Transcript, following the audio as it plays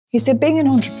He said, being an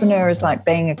entrepreneur is like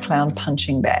being a clown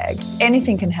punching bag.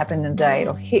 Anything can happen in a day.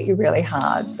 It'll hit you really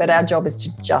hard. But our job is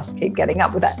to just keep getting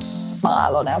up with that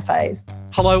smile on our face.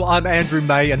 Hello, I'm Andrew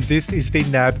May, and this is the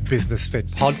NAB Business Fit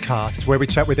podcast, where we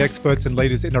chat with experts and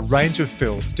leaders in a range of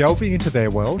fields, delving into their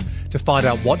world to find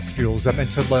out what fuels them and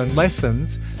to learn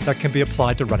lessons that can be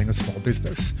applied to running a small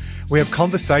business. We have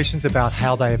conversations about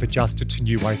how they have adjusted to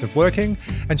new ways of working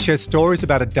and share stories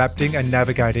about adapting and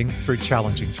navigating through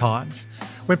challenging times.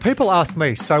 When people ask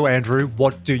me, so Andrew,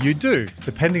 what do you do?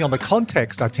 Depending on the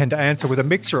context, I tend to answer with a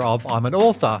mixture of I'm an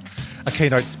author, a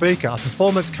keynote speaker, a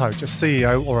performance coach, a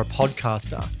CEO, or a podcaster.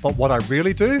 But what I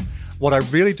really do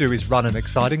is run an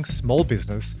exciting small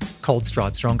business called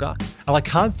Stride Stronger. And I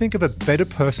can't think of a better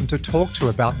person to talk to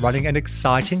about running an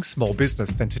exciting small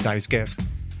business than today's guest.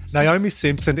 Naomi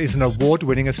Simpson is an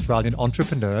award-winning Australian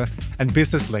entrepreneur and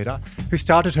business leader who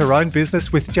started her own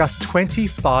business with just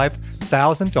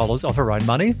 $25,000 of her own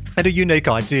money and a unique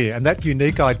idea. And that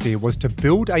unique idea was to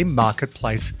build a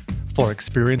marketplace for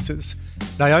experiences.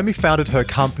 Naomi founded her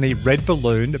company Red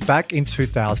Balloon back in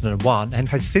 2001 and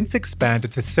has since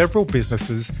expanded to several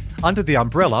businesses under the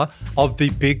umbrella of the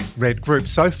Big Red Group,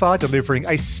 so far delivering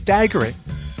a staggering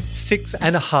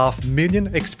 6.5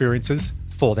 million experiences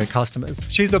for their customers.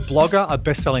 She's a blogger, a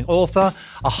best-selling author,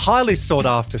 a highly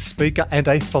sought-after speaker, and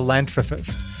a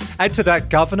philanthropist. Add to that,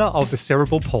 Governor of the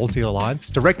Cerebral Palsy Alliance,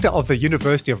 Director of the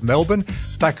University of Melbourne,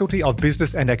 Faculty of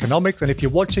Business and Economics, and if you're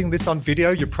watching this on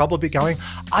video, you're probably going,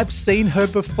 I've seen her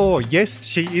before. Yes,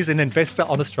 she is an investor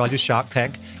on Australia's Shark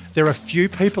Tank. There are few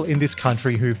people in this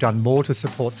country who've done more to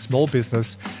support small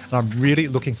business, and I'm really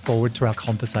looking forward to our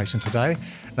conversation today.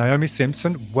 Naomi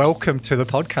Simpson, welcome to the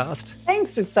podcast.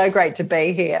 Thanks. It's so great to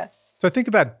be here. So think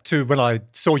about to when I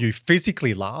saw you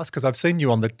physically last, because I've seen you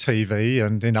on the TV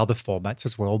and in other formats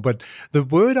as well, but the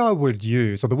word I would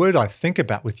use, or the word I think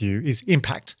about with you, is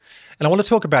impact. And I want to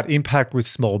talk about impact with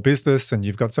small business, and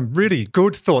you've got some really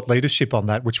good thought leadership on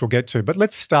that, which we'll get to. But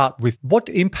let's start with, what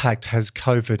impact has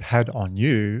COVID had on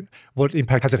you? What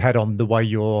impact has it had on the way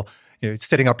you're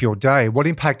setting up your day? What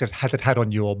impact has it had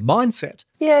on your mindset?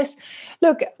 Yes.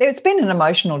 Look, it's been an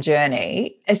emotional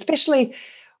journey, especially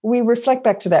we reflect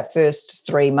back to that first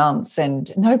 3 months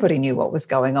and nobody knew what was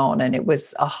going on and it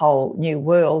was a whole new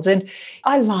world. And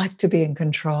I like to be in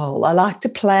control. I like to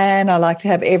plan. I like to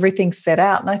have everything set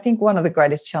out. And I think one of the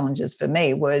greatest challenges for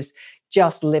me was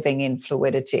just living in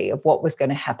fluidity of what was going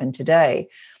to happen today.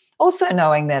 Also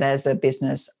knowing that as a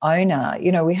business owner,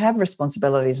 we have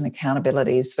responsibilities and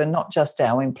accountabilities for not just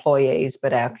our employees,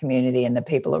 but our community and the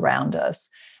people around us.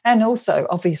 And also,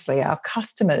 obviously, our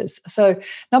customers. So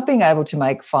not being able to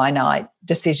make finite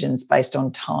decisions based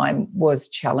on time was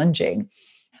challenging.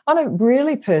 On a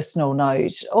really personal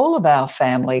note, all of our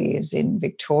family is in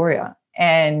Victoria,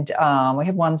 and we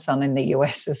have one son in the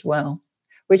US as well,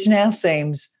 which now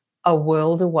seems a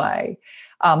world away.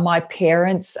 My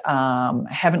parents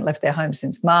haven't left their home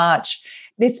since March.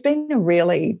 It's been a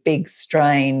really big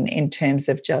strain in terms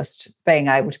of just being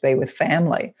able to be with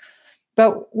family.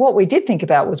 But what we did think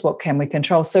about was, what can we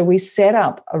control? So we set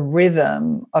up a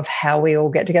rhythm of how we all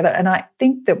get together. And I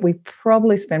think that we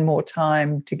probably spend more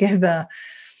time together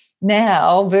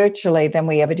now virtually than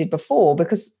we ever did before,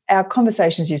 because our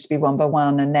conversations used to be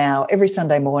one-by-one, and now every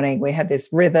Sunday morning we have this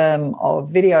rhythm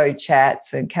of video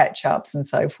chats and catch-ups and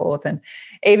so forth. And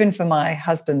even for my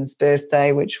husband's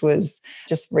birthday, which was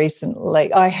just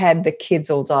recently, I had the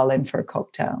kids all dial in for a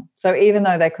cocktail. So even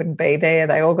though they couldn't be there,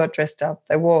 they all got dressed up.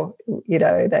 They wore,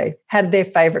 they had their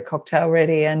favourite cocktail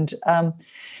ready. And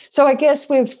so I guess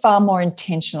we're far more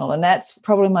intentional, and that's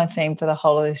probably my theme for the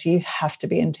whole of this. You have to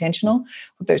be intentional,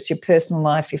 whether it's your personal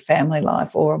life, your family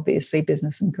life, or obviously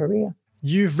business and career.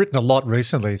 You've written a lot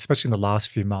recently, especially in the last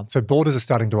few months. So borders are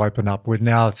starting to open up. We're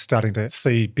now starting to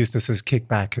see businesses kick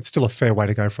back. It's still a fair way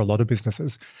to go for a lot of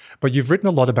businesses. But you've written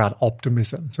a lot about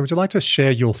optimism. So would you like to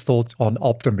share your thoughts on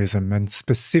optimism and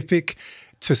specific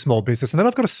to small business? And then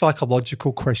I've got a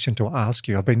psychological question to ask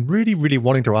you. I've been really, really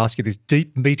wanting to ask you this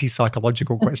deep, meaty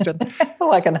psychological question.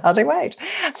 Oh, I can hardly wait.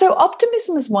 So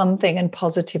optimism is one thing and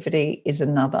positivity is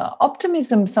another.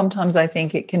 Optimism, sometimes I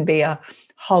think it can be a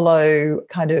hollow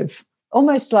kind of,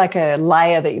 almost like a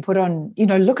layer that you put on,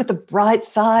 look at the bright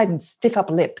side and stiff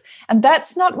upper lip. And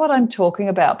that's not what I'm talking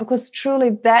about, because truly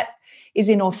that is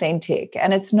inauthentic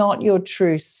and it's not your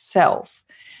true self.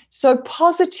 So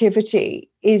positivity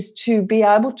is to be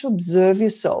able to observe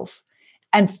yourself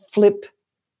and flip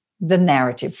the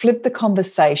narrative, flip the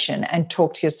conversation and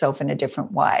talk to yourself in a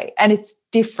different way. And it's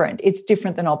different. It's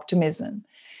different than optimism.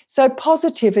 So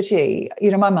positivity,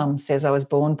 my mum says I was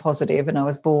born positive and I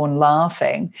was born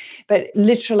laughing, but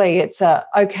literally it's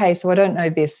okay, so I don't know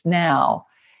this now.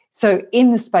 So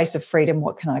in the space of freedom,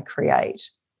 what can I create?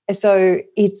 So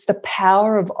it's the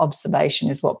power of observation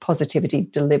is what positivity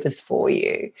delivers for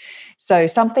you. So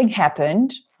something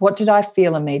happened. What did I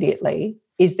feel immediately?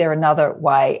 Is there another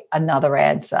way, another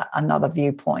answer, another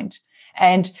viewpoint?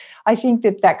 And I think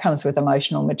that comes with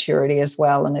emotional maturity as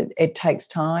well. And it takes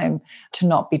time to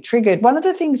not be triggered. One of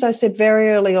the things I said very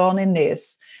early on in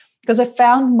this, because I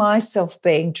found myself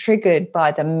being triggered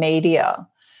by the media,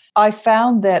 I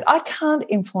found that I can't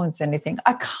influence anything.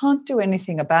 I can't do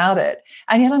anything about it.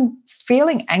 And yet I'm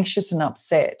feeling anxious and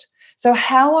upset. So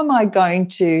how am I going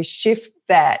to shift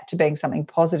that to being something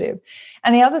positive?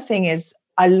 And the other thing is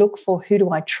I look for who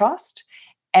do I trust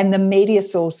and the media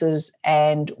sources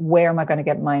and where am I going to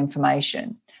get my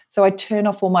information. So I turn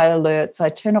off all my alerts. I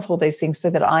turn off all these things so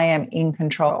that I am in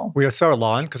control. We are so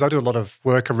aligned because I do a lot of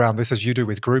work around this, as you do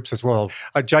with groups as well.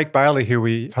 Jake Bailey, who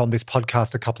we on this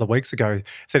podcast a couple of weeks ago,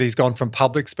 said he's gone from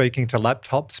public speaking to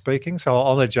laptop speaking. So I'll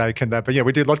honour Jake in that. But yeah,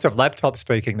 we do lots of laptop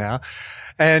speaking now.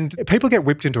 And people get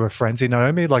whipped into a frenzy,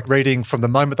 Naomi, like reading from the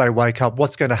moment they wake up,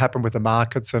 what's going to happen with the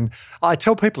markets. And I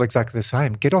tell people exactly the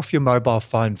same. Get off your mobile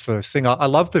phone first thing. I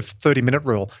love the 30-minute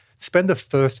rule. Spend the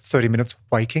first 30 minutes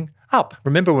waking up.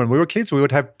 Remember when we were kids, we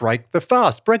would have break the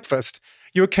fast, breakfast.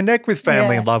 You would connect with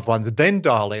family and loved ones, then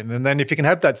dial in. And then if you can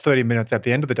have that 30 minutes at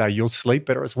the end of the day, you'll sleep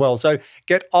better as well. So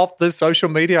get off the social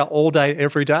media all day,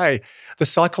 every day. The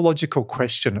psychological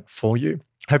question for you.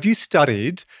 Have you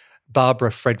studied Barbara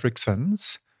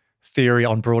Fredrickson's theory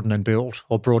on broaden and build,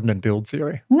 or broaden and build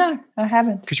theory? No, I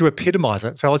haven't. Because you epitomise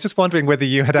it. So I was just wondering whether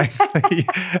you had actually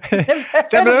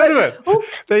never heard of it.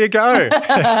 Oops. There you go. As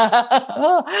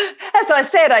I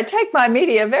said, I take my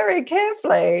media very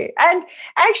carefully. And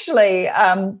actually,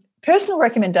 personal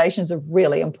recommendations are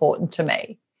really important to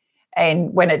me.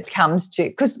 And when it comes to,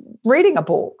 because reading a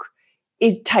book,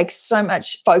 it takes so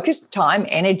much focus, time,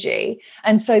 energy.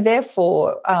 And so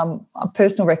therefore,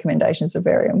 personal recommendations are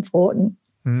very important.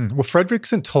 Well,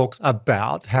 Fredrickson talks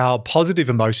about how positive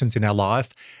emotions in our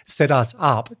life set us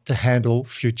up to handle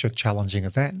future challenging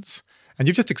events. And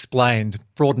you've just explained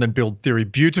broaden and build theory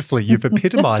beautifully. You've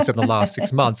epitomised it in the last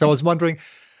 6 months. So I was wondering,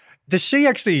 does she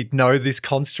actually know this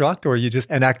construct, or are you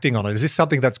just enacting on it? Is this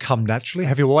something that's come naturally?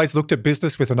 Have you always looked at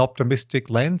business with an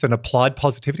optimistic lens and applied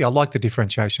positivity? I like the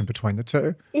differentiation between the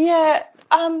two. Yeah.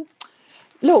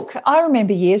 Look, I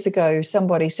remember years ago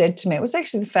somebody said to me, it was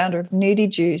actually the founder of Nudie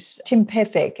Juice, Tim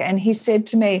Pethick, and he said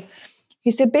to me,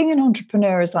 being an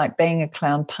entrepreneur is like being a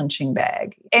clown punching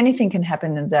bag. Anything can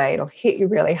happen in the day. It'll hit you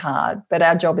really hard, but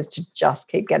our job is to just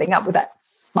keep getting up with that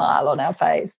smile on our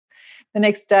face the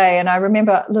next day. And I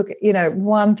remember,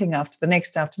 one thing after the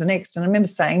next. And I remember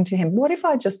saying to him, what if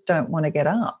I just don't want to get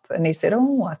up? And he said,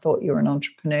 oh, I thought you were an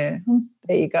entrepreneur.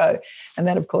 There you go. And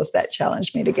then, of course, that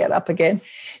challenged me to get up again.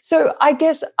 So I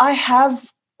guess I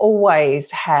have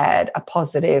always had a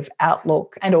positive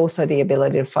outlook and also the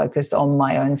ability to focus on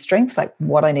my own strengths, like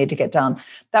what I need to get done.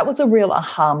 That was a real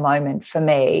aha moment for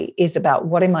me, is about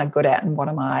what am I good at and what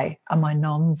are my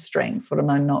non-strengths, what am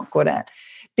I not good at?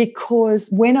 Because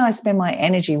when I spend my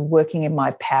energy working in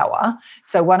my power,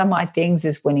 so one of my things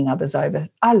is winning others over.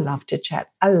 I love to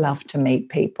chat. I love to meet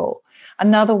people.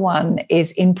 Another one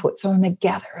is input. So I'm a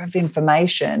gatherer of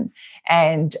information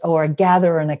or a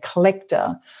gatherer and a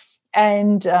collector.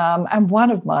 And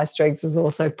one of my strengths is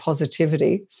also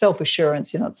positivity,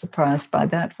 self-assurance. You're not surprised by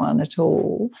that one at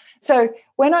all. So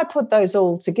when I put those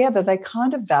all together, they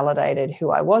kind of validated who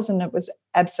I was, and it was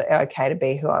absolutely okay to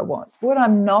be who I was. What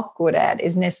I'm not good at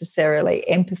is necessarily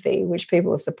empathy, which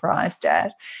people are surprised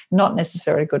at, not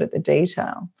necessarily good at the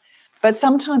detail. But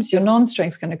sometimes your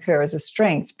non-strengths can occur as a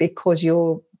strength because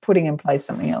you're putting in place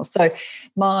something else. So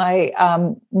my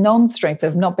non-strength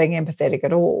of not being empathetic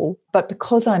at all, but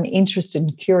because I'm interested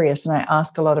and curious and I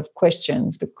ask a lot of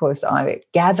questions because I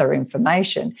gather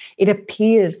information, it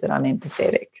appears that I'm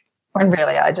empathetic when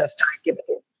really I just don't give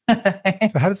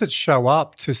it. So how does it show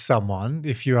up to someone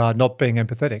if you are not being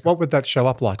empathetic? What would that show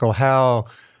up like, or how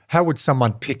would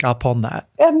someone pick up on that?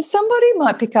 Somebody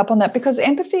might pick up on that because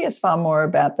empathy is far more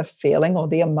about the feeling or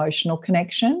the emotional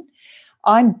connection.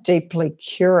 I'm deeply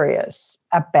curious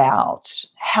about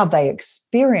how they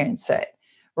experience it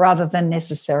rather than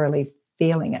necessarily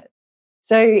feeling it.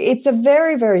 So it's a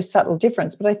very, very subtle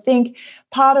difference. But I think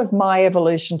part of my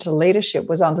evolution to leadership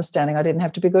was understanding I didn't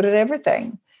have to be good at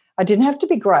everything. I didn't have to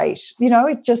be great.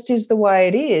 It just is the way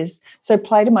it is. So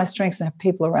play to my strengths and have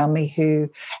people around me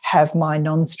who have my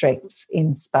non-strengths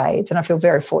in spades. And I feel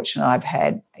very fortunate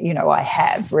I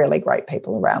have really great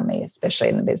people around me, especially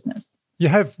in the business. You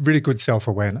have really good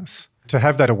self-awareness. To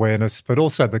have that awareness, but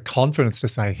also the confidence to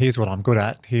say, here's what I'm good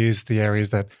at, here's the areas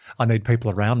that I need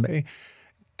people around me,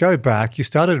 go back. You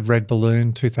started Red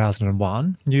Balloon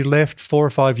 2001. You left 4 or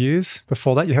 5 years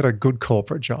before that. You had a good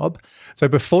corporate job. So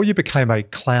before you became a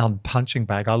clown punching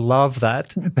bag, I love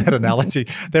that analogy.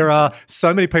 There are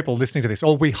so many people listening to this,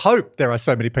 or we hope there are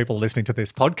so many people listening to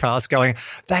this podcast going,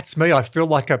 that's me. I feel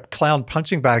like a clown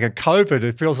punching bag. At COVID,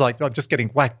 it feels like I'm just getting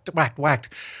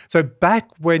whacked. So back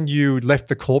when you left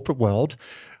the corporate world,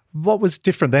 what was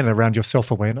different then around your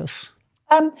self-awareness?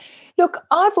 Look,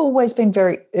 I've always been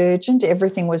very urgent.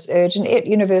 Everything was urgent. At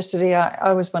university,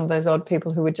 I was one of those odd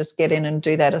people who would just get in and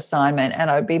do that assignment,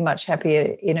 and I'd be much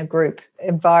happier in a group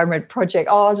environment project.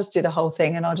 Oh, I'll just do the whole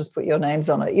thing and I'll just put your names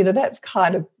on it. That's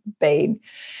kind of been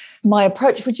my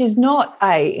approach, which is not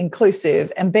A,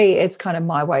 inclusive, and B, it's kind of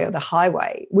my way or the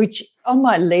highway, which on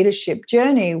my leadership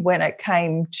journey, when it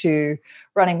came to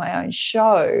running my own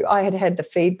show, I had the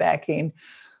feedback in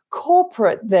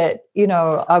corporate that,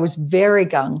 I was very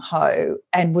gung-ho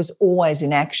and was always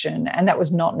in action, and that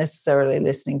was not necessarily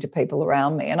listening to people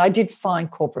around me. And I did find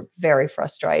corporate very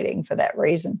frustrating for that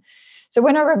reason. So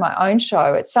when I ran my own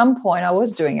show, at some point I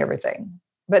was doing everything.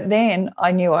 But then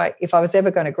I knew if I was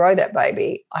ever going to grow that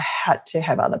baby, I had to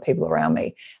have other people around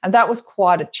me. And that was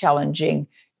quite a challenging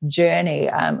journey.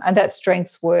 And that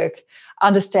strengths work,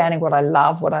 understanding what I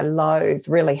love, what I loathe,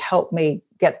 really helped me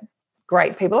get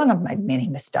great people. And I've made many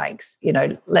mistakes.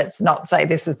 Let's not say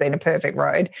this has been a perfect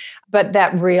road, but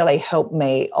that really helped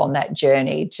me on that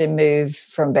journey to move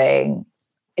from being,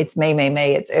 it's me,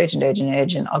 it's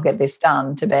urgent, I'll get this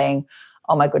done, to being,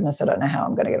 oh my goodness, I don't know how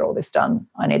I'm going to get all this done.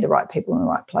 I need the right people in the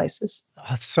right places. Oh,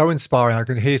 it's so inspiring. I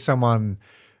could hear someone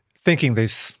thinking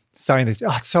this, saying this.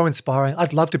 Oh, it's so inspiring.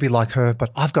 I'd love to be like her,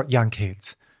 but I've got young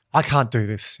kids. I can't do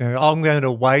this. I'm going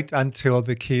to wait until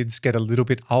the kids get a little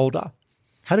bit older.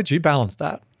 How did you balance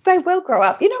that? They will grow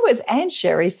up. As Anne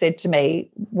Sherry said to me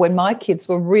when my kids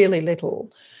were really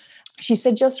little, she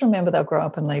said, just remember they'll grow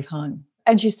up and leave home.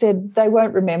 And she said, they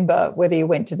won't remember whether you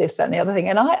went to this, that, and the other thing.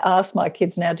 And I ask my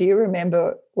kids now, do you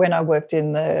remember when I worked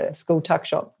in the school tuck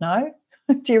shop? No.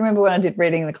 Do you remember when I did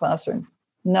reading in the classroom?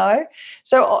 No.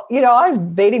 So, I was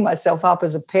beating myself up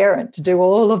as a parent to do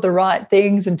all of the right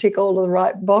things and tick all of the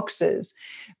right boxes.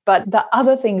 But the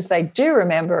other things they do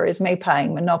remember is me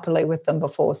playing Monopoly with them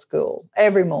before school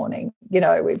every morning.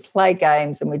 We play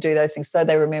games and we do those things, so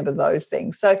they remember those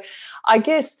things. So I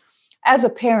guess as a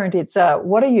parent, it's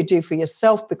what do you do for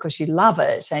yourself because you love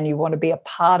it and you want to be a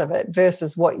part of it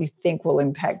versus what you think will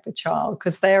impact the child,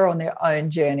 because they're on their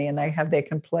own journey and they have their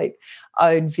complete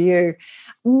own view.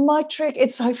 My trick,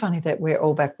 it's so funny that we're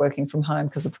all back working from home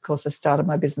because, of course, I started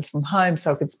my business from home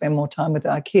so I could spend more time with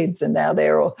our kids, and now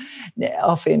they're all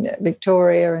off in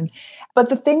Victoria. But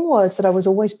the thing was that I was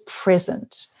always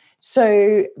present.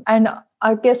 So, and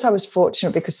I guess I was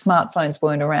fortunate because smartphones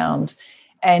weren't around,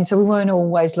 and so we weren't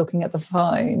always looking at the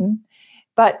phone.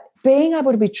 But being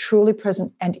able to be truly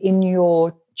present and in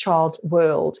your child's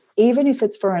world, even if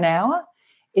it's for an hour,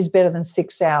 is better than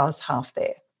 6 hours half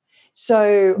there.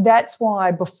 So that's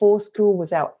why before school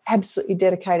was our absolutely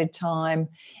dedicated time.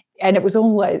 And it was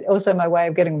always also my way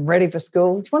of getting ready for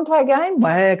school. Do you want to play a game?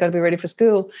 Well, I've got to be ready for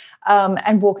school.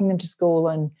 And walking them to school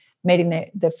and meeting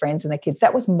their friends and their kids.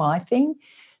 That was my thing.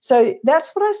 So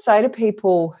that's what I say to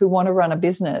people who want to run a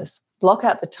business. Block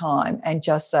out the time and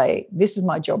just say, this is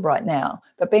my job right now.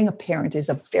 But being a parent is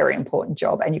a very important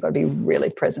job, and you've got to be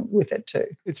really present with it too.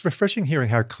 It's refreshing hearing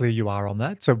how clear you are on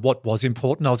that. So what was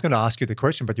important? I was going to ask you the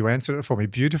question, but you answered it for me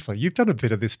beautifully. You've done a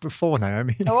bit of this before,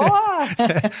 Naomi. Oh,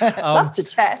 love to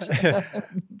chat.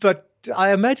 But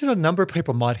I imagine a number of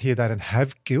people might hear that and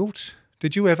have guilt.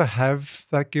 Did you ever have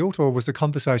that guilt, or was the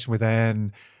conversation with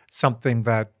Anne something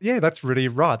that, yeah, that's really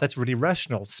right, that's really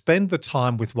rational? Spend the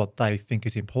time with what they think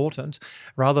is important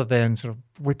rather than sort of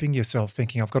whipping yourself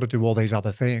thinking, I've got to do all these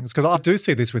other things. Because I do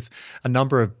see this with a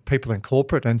number of people in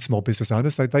corporate and small business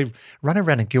owners. They run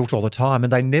around in guilt all the time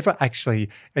and they never actually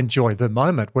enjoy the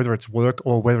moment, whether it's work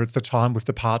or whether it's the time with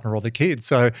the partner or the kids.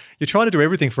 So you're trying to do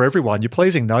everything for everyone. You're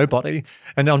pleasing nobody.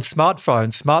 And on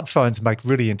smartphones make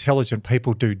really intelligent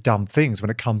people do dumb things when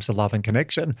it comes to love and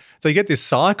connection. So you get this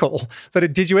cycle. So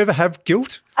did you ever have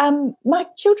guilt? My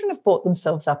children have brought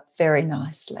themselves up very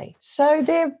nicely. So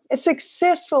they're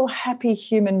successful, happy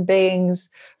human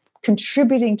beings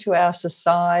contributing to our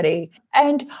society.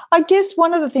 And I guess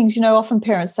one of the things, often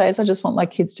parents say is, I just want my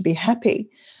kids to be happy.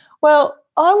 Well,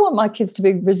 I want my kids to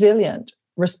be resilient,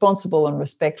 responsible and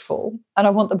respectful, and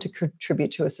I want them to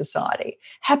contribute to a society.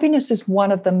 Happiness is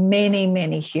one of the many,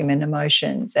 many human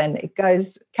emotions, and it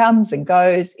comes and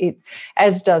goes,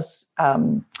 as does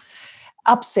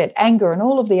upset, anger, and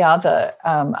all of the other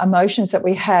emotions that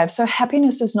we have. So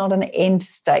happiness is not an end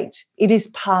state. It is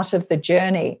part of the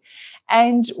journey.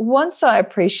 And once I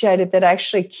appreciated that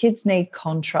actually kids need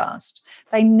contrast,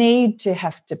 they need to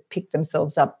have to pick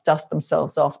themselves up, dust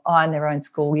themselves off, iron their own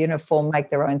school uniform, make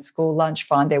their own school lunch,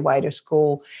 find their way to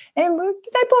school. And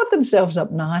they brought themselves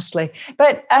up nicely.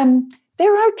 But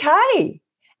they're okay.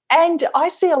 And I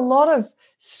see a lot of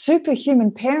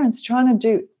superhuman parents trying to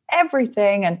do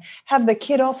everything and have the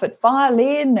kid off at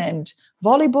violin and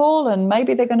volleyball, and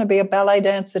maybe they're going to be a ballet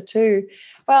dancer too.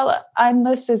 Well,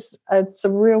 unless it's a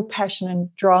real passion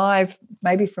and drive,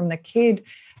 maybe from the kid,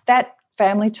 that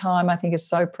family time I think is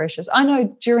so precious. I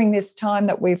know during this time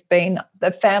that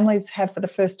the families have for the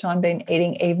first time been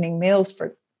eating evening meals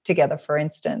together, for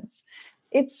instance.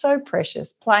 It's so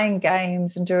precious. Playing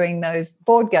games and doing those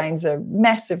board games are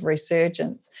massive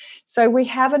resurgence. So we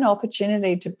have an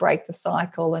opportunity to break the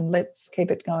cycle and let's keep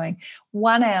it going.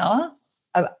 1 hour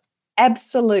of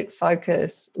absolute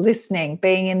focus, listening,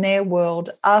 being in their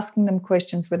world, asking them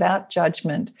questions without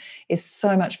judgment is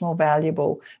so much more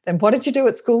valuable than what did you do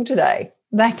at school today?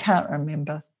 They can't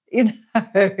remember.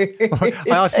 I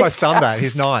asked my son that.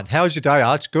 He's 9. How was your day,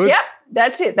 Arch? Good? Yep,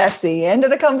 that's it. That's the end of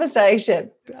the conversation.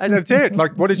 And that's it.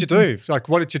 Like, what did you do? Like,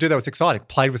 what did you do that was exciting?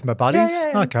 Played with my buddies?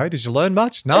 Yeah. Okay. Did you learn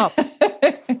much? No.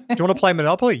 Do you want to play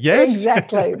Monopoly? Yes.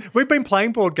 Exactly. We've been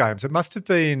playing board games. It must have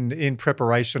been in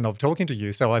preparation of talking to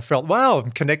you. So I felt, wow,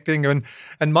 I'm connecting. And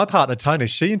my partner, Tony,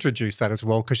 she introduced that as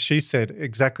well because she said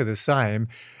exactly the same.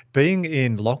 Being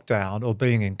in lockdown or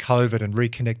being in COVID and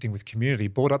reconnecting with community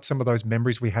brought up some of those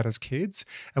memories we had as kids.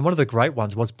 And one of the great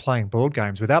ones was playing board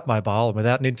games without mobile and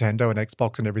without Nintendo and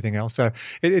Xbox and everything else. So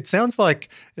it sounds like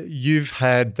you've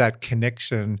had that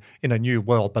connection in a new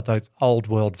world, but those old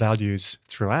world values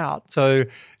throughout. So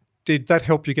did that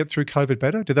help you get through COVID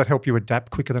better? Did that help you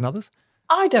adapt quicker than others?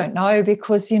 I don't know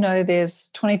because, there's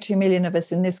 22 million of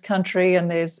us in this country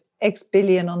and there's X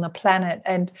billion on the planet.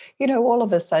 And, all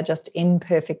of us are just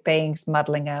imperfect beings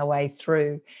muddling our way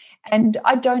through. And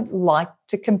I don't like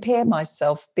to compare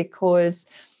myself because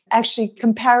actually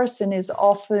comparison is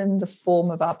often the form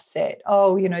of upset.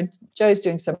 Oh, Joe's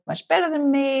doing so much better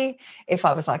than me. If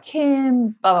I was like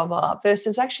him, blah, blah, blah,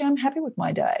 versus actually I'm happy with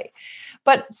my day.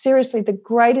 But seriously, the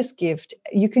greatest gift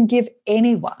you can give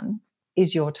anyone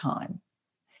is your time.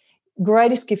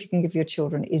 Greatest gift you can give your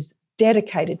children is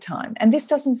dedicated time. And this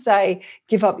doesn't say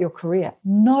give up your career.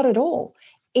 Not at all.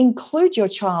 Include your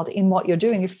child in what you're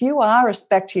doing. If you are,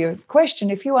 back to your question,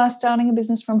 if you are starting a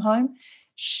business from home,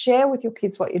 share with your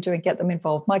kids what you're doing, get them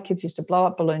involved. My kids used to blow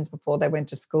up balloons before they went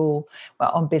to school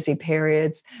on busy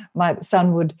periods. My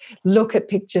son would look at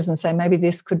pictures and say, maybe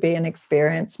this could be an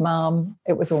experience, Mum.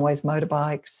 It was always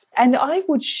motorbikes. And I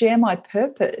would share my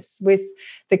purpose with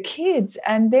the kids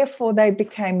and therefore they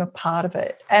became a part of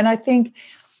it. And I think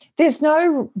there's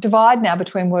no divide now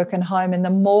between work and home. And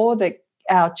the more that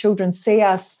our children see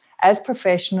us as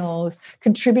professionals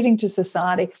contributing to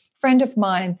society. A friend of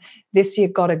mine this year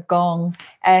got a gong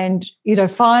and,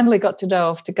 finally got to go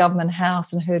off to Government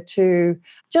House, and her 2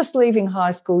 just leaving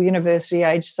high school, university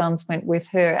age sons went with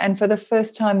her. And for the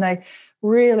first time, they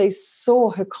really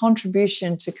saw her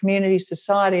contribution to community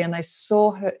society and they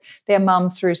saw their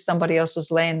mum through somebody else's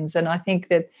lens. And I think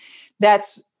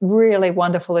that's really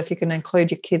wonderful if you can include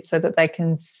your kids so that they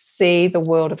can see the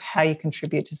world of how you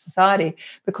contribute to society,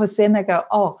 because then they go,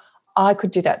 oh, I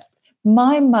could do that.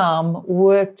 My mum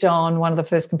worked on one of the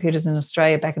first computers in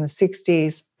Australia back in the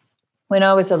 60s. When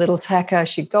I was a little tacker,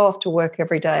 she'd go off to work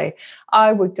every day.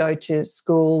 I would go to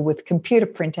school with computer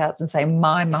printouts and say,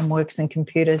 my mum works in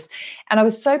computers. And I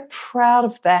was so proud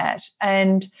of that.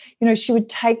 And, she would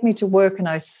take me to work and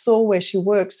I saw where she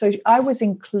worked. So I was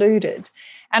included.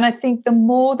 And I think the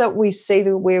more that we see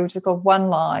that we've got one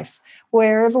life,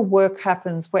 wherever work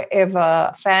happens,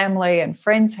 wherever family and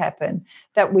friends happen,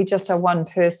 that we just are one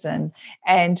person.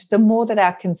 And the more that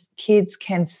our kids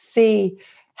can see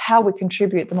how we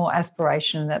contribute, the more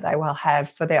aspiration that they will have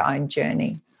for their own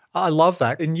journey. I love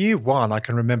that. In year 1, I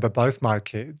can remember both my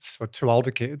kids, or 2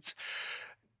 older kids,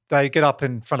 they get up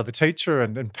in front of the teacher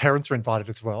and parents are invited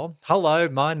as well. Hello,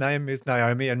 my name is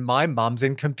Naomi and my mum's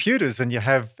in computers, and you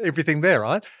have everything there,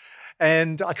 right?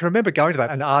 And I can remember going to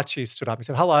that and Archie stood up and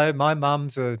said, hello, my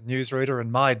mum's a newsreader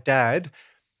and my dad,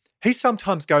 he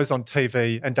sometimes goes on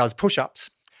TV and does push-ups.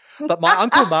 But my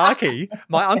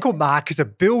Uncle Mark is a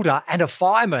builder and a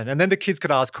fireman. And then the kids could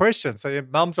ask questions. So your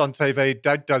mum's on TV,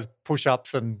 dad does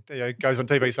push-ups and goes on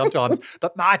TV sometimes.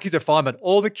 But Mark is a fireman.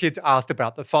 All the kids asked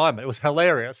about the fireman. It was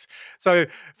hilarious. So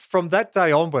from that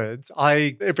day onwards,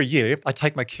 every year I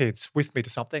take my kids with me to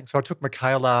something. So I took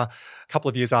Michaela a couple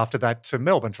of years after that to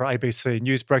Melbourne for ABC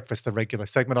News Breakfast, the regular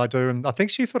segment I do. And I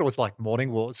think she thought it was like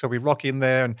Morning Wars. So we rock in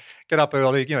there and get up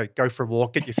early, go for a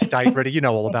walk, get your state ready. You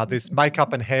know all about this.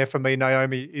 Makeup and hair for me,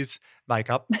 Naomi, is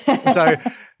makeup. So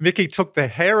Mickey took the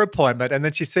hair appointment and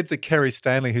then she said to Kerry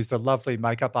Stanley, who's the lovely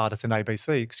makeup artist in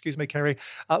ABC, "Excuse me, Kerry,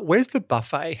 where's the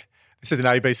buffet?" This is an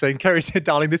ABC. And Kerry said,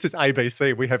 "Darling, this is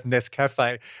ABC. We have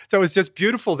Nescafe." So it was just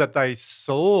beautiful that they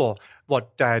saw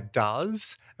what Dad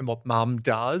does and what Mum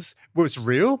does was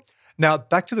real. Now,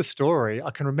 back to the story,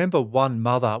 I can remember one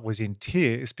mother was in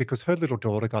tears because her little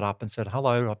daughter got up and said,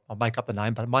 "Hello, I'll make up the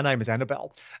name, but my name is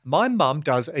Annabelle. My mum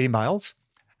does emails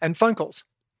and phone calls."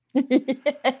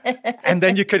 And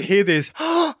then you could hear this,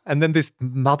 and then this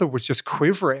mother was just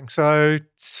quivering. So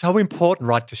important,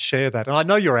 right, to share that. And I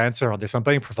know your answer on this. I'm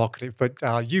being provocative, but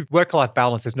work-life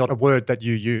balance is not a word that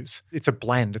you use. It's a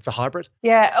blend. It's a hybrid.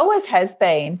 Yeah, it always has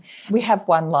been. We have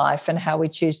one life and how we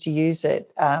choose to use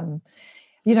it.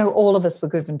 All of us were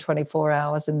given 24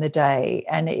 hours in the day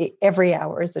and every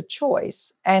hour is a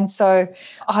choice. And so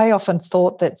I often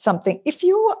thought that if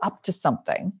you were up to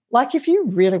something, like if you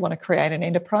really want to create an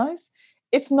enterprise,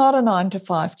 it's not a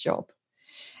 9-to-5 job.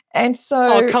 And so...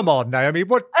 Oh, come on, Naomi.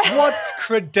 What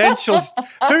credentials?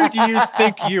 Who do you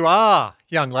think you are,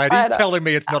 young lady, telling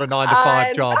me it's not a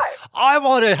 9-to-5 job? I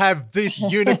want to have this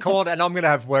unicorn and I'm going to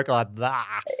have work like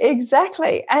that.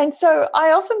 Exactly. And so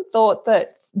I often thought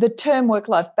that the term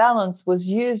work-life balance was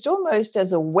used almost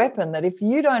as a weapon, that if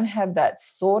you don't have that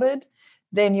sorted,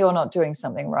 then you're not doing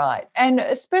something right. And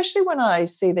especially when I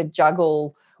see the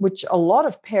juggle, which a lot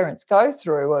of parents go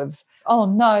through of, "Oh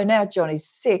no, now Johnny's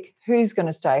sick. Who's going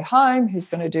to stay home? Who's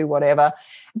going to do whatever?"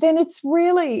 Then it's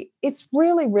really,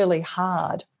 really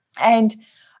hard. And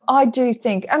I do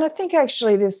think, and I think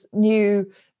actually this new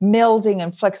melding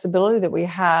and flexibility that we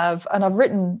have, and I've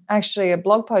written actually a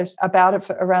blog post about it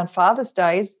around Father's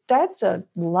Day, is dads are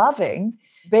loving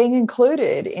being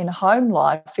included in home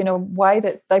life in a way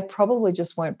that they probably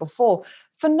just weren't before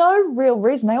for no real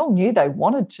reason. They all knew they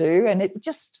wanted to, and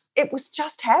it was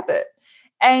just habit.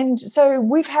 And so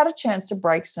we've had a chance to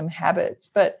break some habits,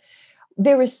 but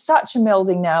there is such a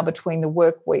melding now between the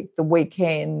work week, the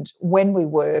weekend, when we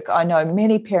work. I know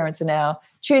many parents are now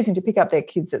choosing to pick up their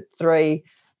kids at 3,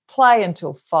 play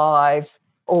until 5,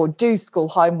 or do school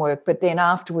homework, but then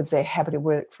afterwards they're happy to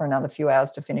work for another few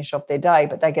hours to finish off their day,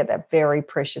 but they get that very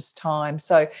precious time.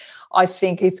 So I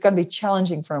think it's going to be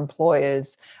challenging for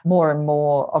employers more and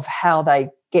more of how they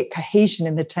get cohesion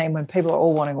in the team when people are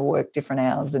all wanting to work different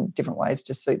hours and different ways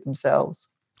to suit themselves.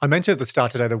 I mentioned at the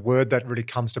start today the word that really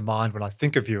comes to mind when I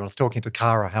think of you. I was talking to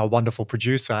Cara, our wonderful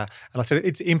producer, and I said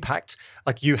it's impact.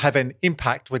 Like you have an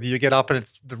impact, whether you get up and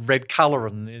it's the red colour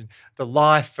and the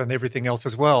life and everything else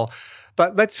as well.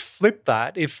 But let's flip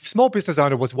that. If small business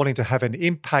owner was wanting to have an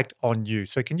impact on you,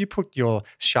 so can you put your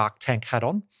Shark Tank hat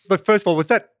on? But first of all,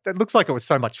 it looks like it was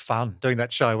so much fun doing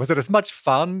that show. Was it as much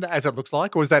fun as it looks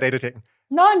like, or was that editing?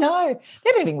 No. The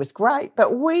editing was great,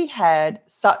 but we had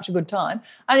such a good time.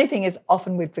 Only thing is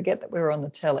often we'd forget that we were on the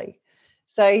telly.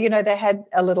 So, they had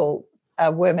a little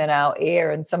worm in our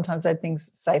ear, and sometimes they'd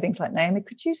say things like, "Naomi,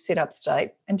 could you sit up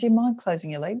straight? And do you mind closing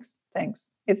your legs?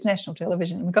 Thanks. It's national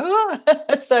television." And we go,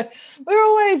 "Oh." So we're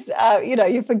always,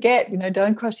 you forget,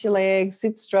 don't cross your legs,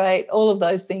 sit straight, all of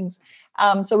those things.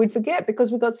 So we'd forget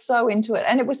because we got so into it.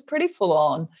 And it was pretty full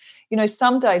on.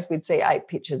 Some days we'd see 8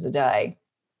 pictures a day.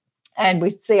 And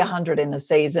we'd see 100 in a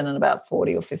season, and about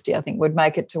 40 or 50, I think, would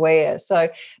make it to air. So,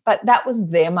 but that was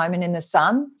their moment in the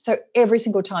sun. So every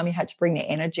single time you had to bring the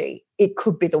energy, it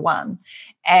could be the one.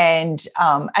 And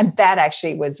that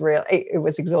actually was real. It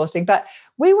was exhausting. But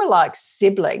we were like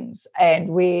siblings, and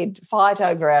we'd fight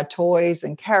over our toys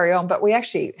and carry on. But we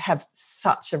actually have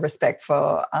such a respect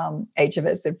for each of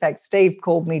us. In fact, Steve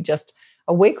called me just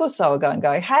a week or so ago and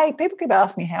go, "Hey, people keep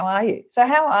asking me, how are you? So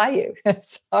how are you?"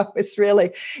 So it's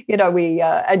really, we,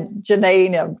 and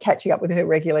Janine, I'm catching up with her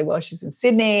regularly while she's in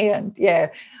Sydney, and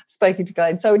speaking to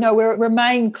Glenn. So no, we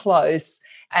remain close,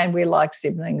 and we're like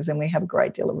siblings, and we have a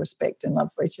great deal of respect and love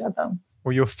for each other.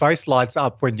 Well, your face lights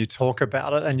up when you talk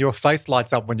about it, and your face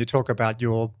lights up when you talk about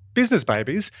your business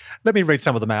babies. Let me read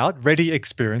some of them out. Ready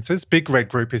Experiences, Big Red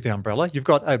Group is the umbrella. You've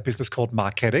got a business called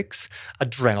Marketics,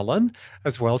 Adrenaline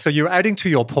as well. So you're adding to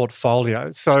your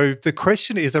portfolio. So the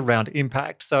question is around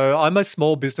impact. So I'm a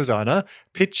small business owner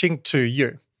pitching to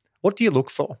you. What do you look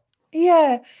for?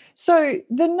 Yeah. So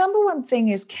the number one thing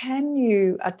is, can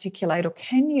you articulate or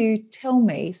can you tell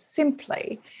me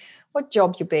simply what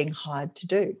job you're being hired to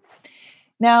do.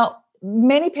 Now,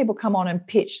 many people come on and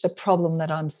pitch the problem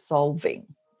that I'm solving.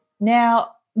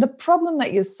 Now, the problem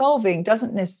that you're solving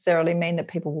doesn't necessarily mean that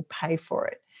people will pay for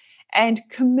it. And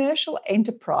commercial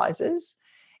enterprises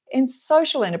and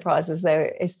social enterprises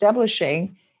they're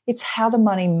establishing, it's how the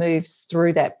money moves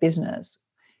through that business.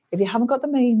 If you haven't got the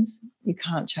means, you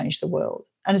can't change the world.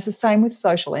 And it's the same with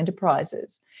social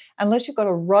enterprises. Unless you've got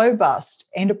a robust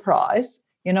enterprise,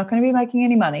 you're not going to be making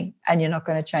any money and you're not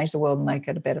going to change the world and make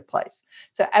it a better place.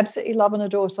 So absolutely love and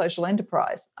adore social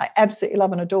enterprise. I absolutely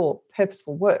love and adore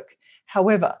purposeful work.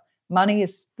 However, money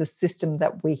is the system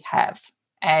that we have.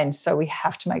 And so we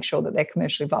have to make sure that they're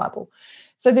commercially viable.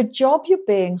 So the job you're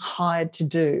being hired to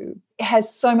do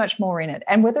has so much more in it.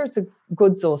 And whether it's a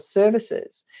goods or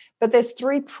services, but there's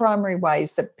three primary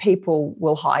ways that people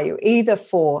will hire you, either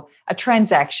for a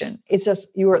transaction. It's just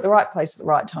you're at the right place at the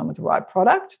right time with the right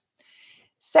product.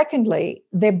 Secondly,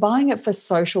 they're buying it for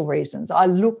social reasons. I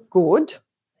look good.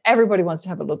 Everybody wants to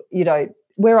have a look,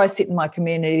 where I sit in my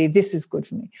community, this is good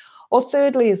for me. Or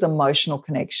thirdly is emotional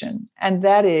connection. And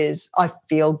that is, I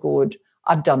feel good.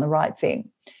 I've done the right thing.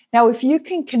 Now, if you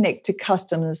can connect to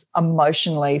customers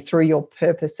emotionally through your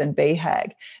purpose and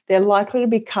BHAG, they're likely to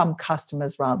become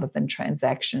customers rather than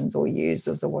transactions or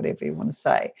users or whatever you want to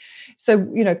say. So,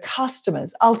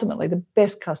 customers, ultimately the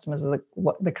best customers are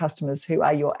the customers who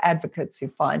are your advocates who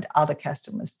find other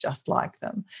customers just like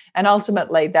them. And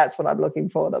ultimately, that's what I'm looking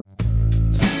for them.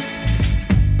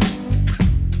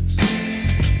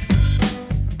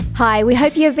 Hi, we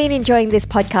hope you have been enjoying this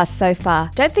podcast so far.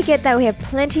 Don't forget that we have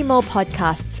plenty more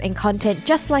podcasts and content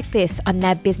just like this on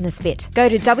NAB Business Fit. Go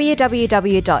to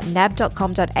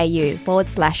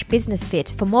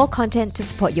www.nab.com.au/businessfit for more content to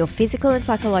support your physical and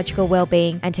psychological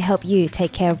well-being and to help you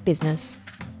take care of business.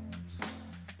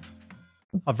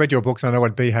 I've read your books and I know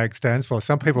what BHAG stands for.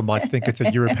 Some people might think it's a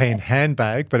European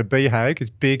handbag, but a BHAG is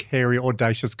big, hairy,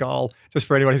 audacious goal. Just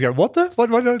for anyone who's going, what?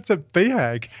 It's a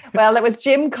BHAG. Well, it was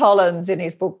Jim Collins in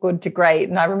his book, Good to Great.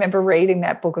 And I remember reading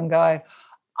that book and going,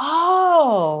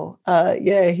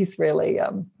 he's really, I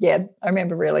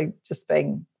remember really just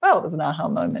being, it was an aha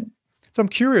moment. So I'm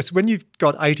curious, when you've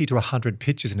got 80 to 100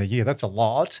 pitches in a year, that's a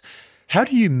lot. How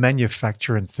do you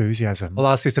manufacture enthusiasm? I'll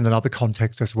ask this in another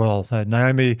context as well. So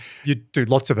Naomi, you do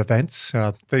lots of events,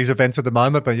 these events at the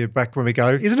moment, but you're back when we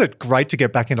go. Isn't it great to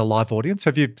get back in a live audience?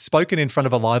 Have you spoken in front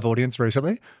of a live audience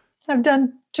recently? I've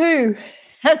done 2.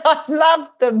 And I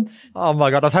loved them. Oh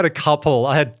my God, I've had a couple.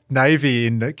 I had Navy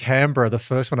in Canberra, the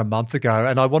first one a month ago,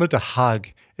 and I wanted to hug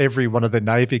every one of the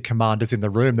Navy commanders in the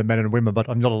room, the men and women, but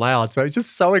I'm not allowed. So it's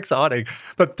just so exciting.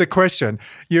 But the question,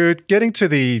 you're getting to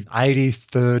the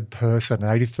 83rd person,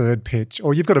 83rd pitch,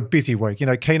 or you've got a busy week.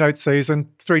 Keynote season,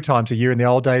 3 times a year in the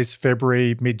old days,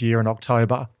 February, mid-year and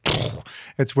October.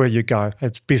 It's where you go.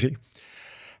 It's busy.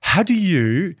 How do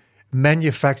you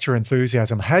manufacture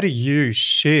enthusiasm? How do you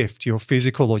shift your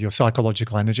physical or your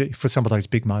psychological energy for some of those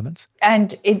big moments?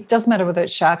 And it doesn't matter whether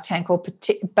it's Shark Tank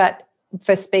but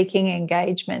for speaking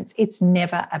engagements, it's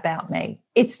never about me.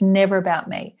 It's never about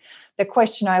me. The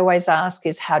question I always ask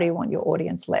is, how do you want your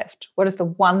audience left? What is the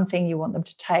one thing you want them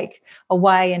to take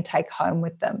away and take home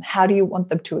with them? How do you want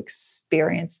them to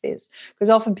experience this? Because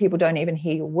often people don't even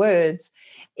hear your words.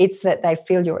 It's that they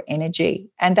feel your energy.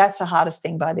 And that's the hardest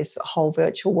thing by this whole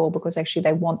virtual world, because actually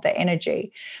they want the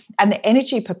energy. And the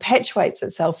energy perpetuates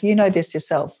itself. You know this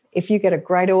yourself. If you get a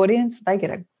great audience, they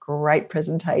get a great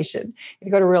presentation. If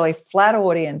you've got a really flat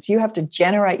audience, you have to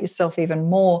generate yourself even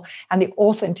more, and the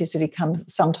authenticity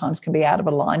sometimes can be out of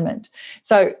alignment.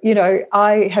 So,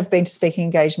 I have been to speaking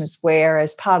engagements where,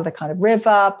 as part of the kind of rev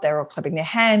up, they're all clapping their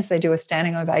hands, they do a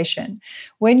standing ovation.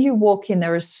 When you walk in,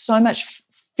 there is so much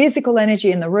physical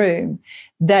energy in the room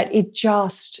that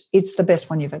it's the best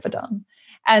one you've ever done.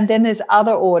 And then there's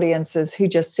other audiences who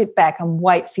just sit back and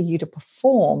wait for you to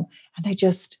perform, and they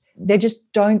just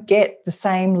don't get the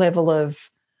same level of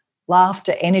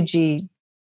laughter, energy,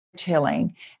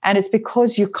 telling. And it's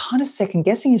because you're kind of second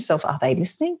guessing yourself. Are they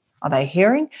listening? Are they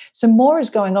hearing? So more is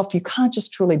going off. You can't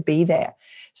just truly be there.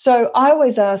 So I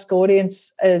always ask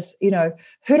audience who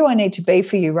do I need to be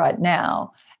for you right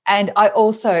now? And I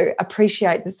also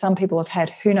appreciate that some people have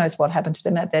had who knows what happened to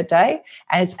them at their day,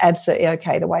 and it's absolutely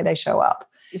okay the way they show up.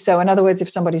 So in other words, if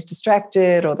somebody's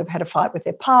distracted or they've had a fight with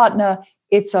their partner,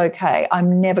 it's okay.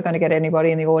 I'm never going to get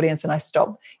anybody in the audience and I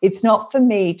stop. It's not for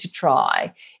me to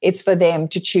try. It's for them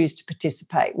to choose to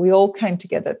participate. We all came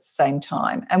together at the same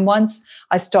time. And once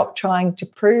I stopped trying to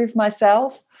prove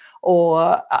myself,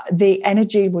 the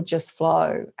energy would just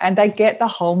flow, and they get the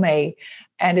whole me,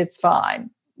 and it's fine.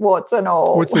 warts and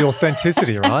all. Well, it's the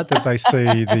authenticity, right? That they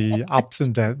see the ups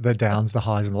and the downs, the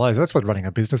highs and the lows. That's what running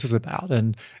a business is about.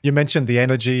 And you mentioned the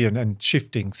energy and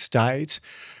shifting state.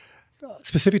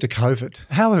 Specific to COVID,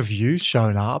 how have you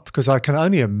shown up? Because I can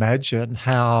only imagine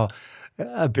how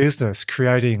a business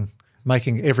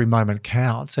making every moment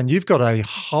count. And you've got a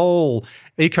whole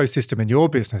ecosystem in your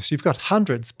business. You've got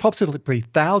hundreds, possibly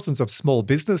thousands of small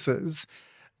businesses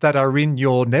that are in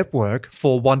your network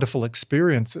for wonderful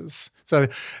experiences. So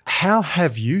how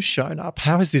have you shown up?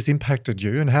 How has this impacted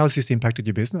you and how has this impacted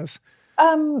your business?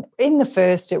 In the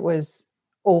first, it was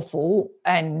awful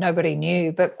and nobody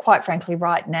knew. But quite frankly,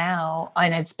 right now,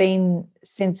 and it's been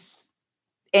since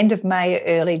end of May,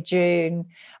 early June,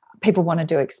 people want to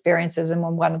do experiences. And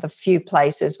we're one of the few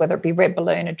places, whether it be Red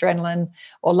Balloon, Adrenaline,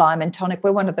 or Lime and Tonic,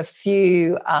 we're one of the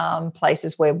few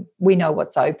places where we know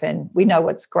what's open. We know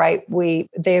what's great.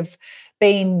 They've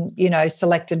been,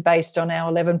 selected based on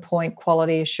our 11-point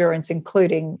quality assurance,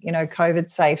 including, COVID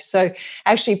safe. So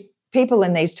actually, people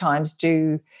in these times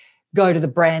do go to the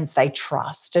brands they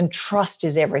trust, and trust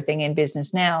is everything in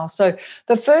business now. So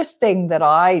the first thing that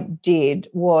I did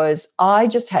was I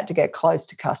just had to get close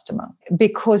to customer,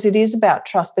 because it is about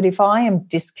trust. But if I am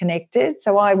disconnected,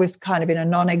 so I was kind of in a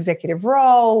non-executive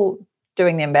role,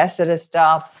 doing the ambassador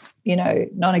stuff,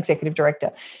 non-executive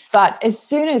director. But as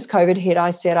soon as COVID hit,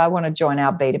 I said, I want to join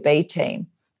our B2B team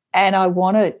and I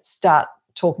want to start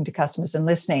talking to customers and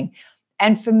listening.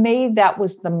 And for me, that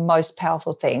was the most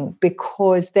powerful thing,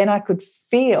 because then I could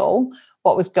feel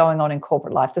what was going on in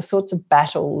corporate life, the sorts of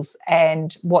battles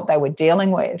and what they were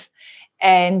dealing with.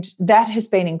 And that has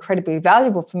been incredibly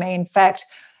valuable for me. In fact,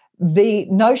 the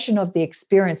notion of the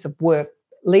experience of work,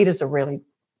 leaders are really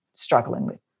struggling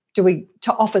with.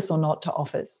 To office or not to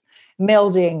office?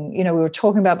 Melding, we were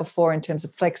talking about before in terms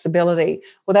of flexibility.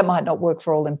 Well, that might not work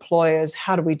for all employers.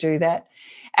 How do we do that?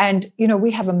 And,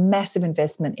 we have a massive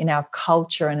investment in our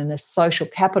culture and in the social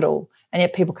capital, and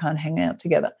yet people can't hang out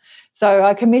together. So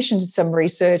I commissioned some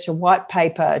research, a white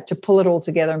paper to pull it all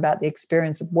together about the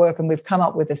experience of work. And we've come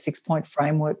up with a 6-point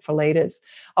framework for leaders,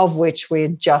 of which we're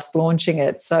just launching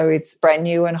it. So it's brand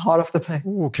new and hot off the press.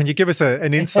 Ooh, can you give us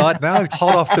an insight now?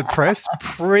 Hot off the press,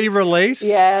 pre-release?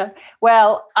 Yeah.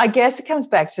 Well, I guess it comes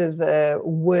back to the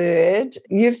word.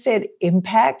 You've said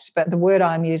impact, but the word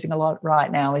I'm using a lot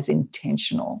right now is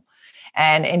intentional.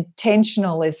 And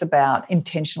intentional is about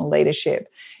intentional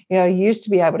leadership. You used to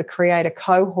be able to create a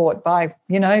cohort by,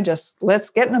 just let's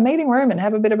get in a meeting room and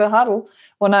have a bit of a huddle.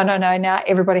 Well, no. Now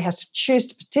everybody has to choose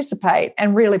to participate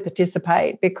and really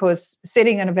participate, because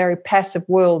sitting in a very passive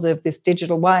world of this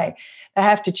digital way, they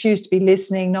have to choose to be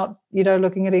listening, not,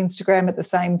 looking at Instagram at the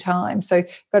same time. So you've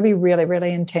got to be really,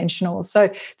 really intentional.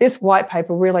 So this white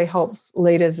paper really helps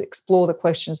leaders explore the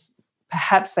questions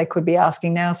perhaps they could be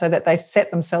asking now, so that they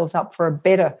set themselves up for a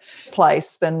better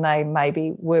place than they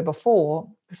maybe were before.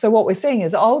 So what we're seeing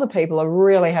is older people are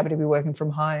really happy to be working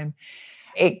from home.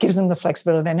 It gives them the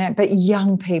flexibility they need. But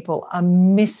young people are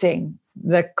missing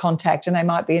the contact, and they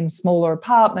might be in smaller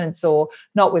apartments or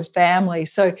not with family.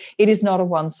 So it is not a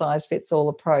one-size-fits-all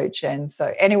approach. And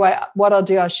so anyway, what I'll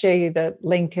do, I'll share you the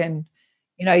link, and,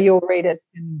 your readers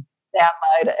can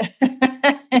download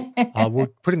it. I will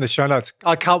put in the show notes.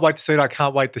 I can't wait to see it. I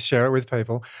can't wait to share it with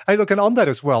people. Hey, look, and on that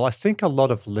as well, I think a lot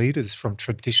of leaders from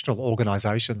traditional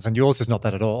organisations, and yours is not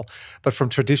that at all, but from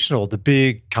the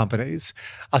big companies,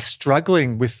 are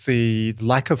struggling with the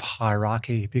lack of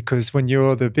hierarchy, because when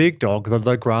you're the big dog,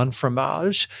 the grand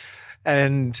fromage,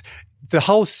 and the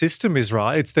whole system is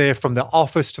right. It's there from the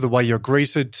office to the way you're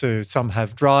greeted, to some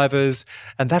have drivers,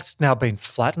 and that's now been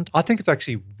flattened. I think it's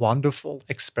actually a wonderful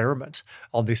experiment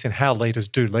on this, and how leaders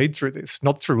do lead through this,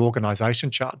 not through organisation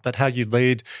chart, but how you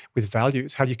lead with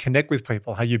values, how you connect with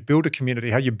people, how you build a community,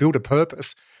 how you build a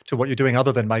purpose to what you're doing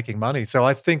other than making money. So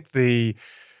I think the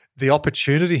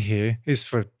opportunity here is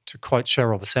to quote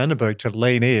Sheryl Sandberg, to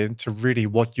lean in to really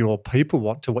what your people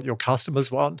want, to what your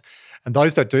customers want. And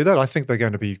those that do that, I think they're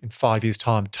going to be, in 5 years'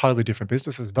 time, totally different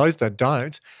businesses. Those that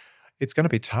don't, it's going to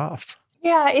be tough.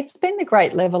 Yeah, it's been the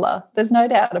great leveler. There's no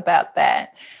doubt about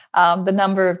that. The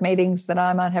number of meetings that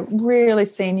I might have, really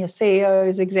senior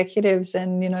CEOs, executives,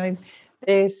 and,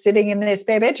 they're sitting in their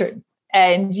spare bedroom.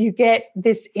 And you get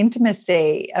this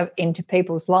intimacy into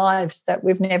people's lives that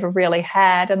we've never really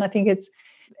had. And I think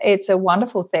it's a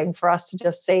wonderful thing for us to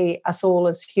just see us all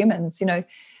as humans.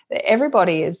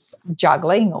 Everybody is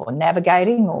juggling or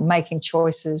navigating or making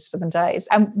choices for them days.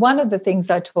 And one of the things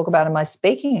I talk about in my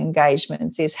speaking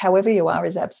engagements is however you are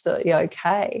is absolutely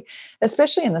okay,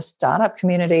 especially in the startup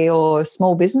community or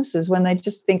small businesses, when they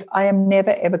just think, I am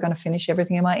never, ever going to finish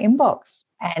everything in my inbox.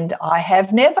 And I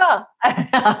have never.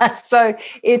 So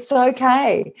it's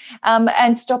okay.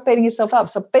 And stop beating yourself up.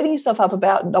 Stop beating yourself up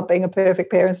about not being a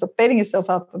perfect parent. Stop beating yourself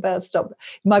up about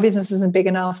my business isn't big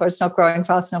enough, or it's not growing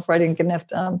fast enough, or I didn't get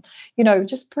enough.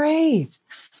 Just breathe.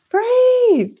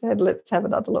 Breathe. And let's have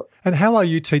another look. And how are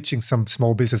you teaching some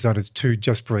small business owners to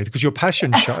just breathe? Because your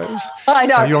passion shows. I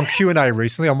know. You're on Q&A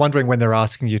recently. I'm wondering when they're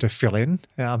asking you to fill in.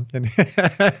 And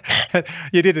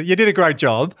you did a great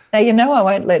job. Now, I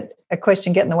won't let a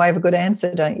question get in the way of a good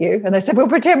answer, don't you? And they said, we'll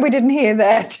pretend we didn't hear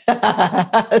that.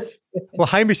 Well,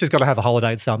 Hamish has got to have a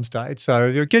holiday at some stage, so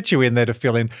you'll get you in there to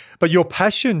fill in. But your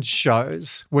passion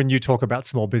shows when you talk about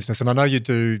small business, and I know you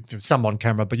do some on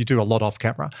camera, but you do a lot off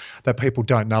camera that people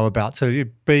don't know about. So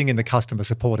you being in the customer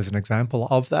support is an example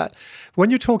of that. When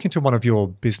you're talking to one of your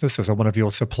businesses or one of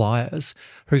your suppliers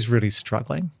who's really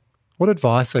struggling, what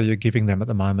advice are you giving them at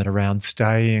the moment around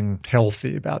staying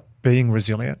healthy, about being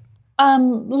resilient?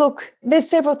 Look, there's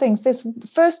several things.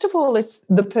 First of all, it's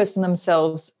the person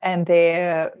themselves and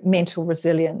their mental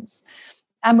resilience.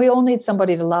 And we all need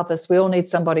somebody to love us. We all need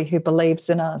somebody who believes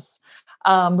in us.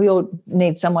 We all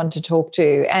need someone to talk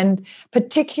to. And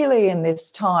particularly in this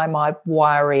time, I'm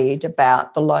worried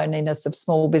about the loneliness of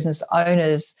small business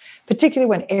owners, particularly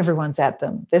when everyone's at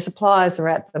them. Their suppliers are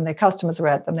at them, their customers are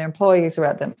at them, their employees are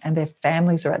at them, and their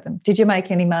families are at them. Did you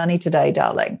make any money today,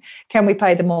 darling? Can we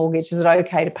pay the mortgage? Is it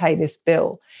okay to pay this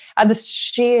bill? And the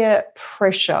sheer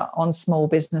pressure on small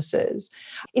businesses,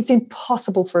 it's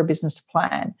impossible for a business to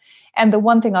plan. And the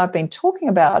one thing I've been talking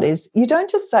about is you don't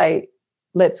just say,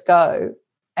 let's go,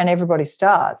 and everybody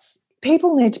starts.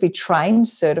 People need to be trained,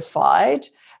 certified.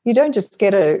 You don't just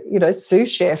get a, sous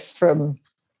chef from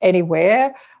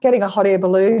anywhere. Getting a hot air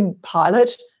balloon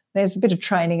pilot, there's a bit of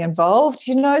training involved,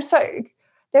 so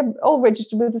they're all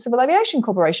registered with the Civil Aviation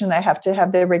Corporation. They have to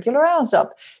have their regular hours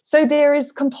up. So there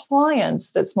is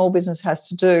compliance that small business has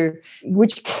to do,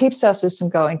 which keeps our system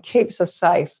going, keeps us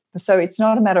safe. So it's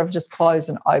not a matter of just close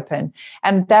and open.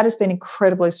 And that has been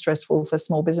incredibly stressful for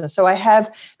small business. So I have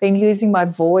been using my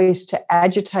voice to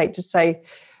agitate, to say,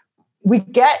 we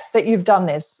get that you've done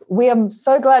this. We are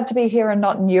so glad to be here and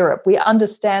not in Europe. We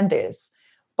understand this.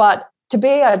 But to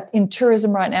be in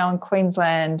tourism right now in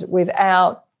Queensland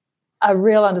without a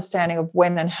real understanding of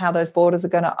when and how those borders are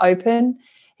going to open,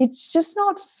 it's just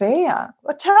not fair.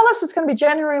 Well, tell us it's going to be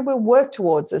January, we'll work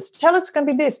towards this. Tell us it's going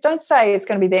to be this. Don't say it's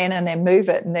going to be then and then move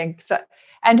it.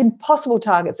 And impossible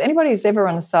targets. Anybody who's ever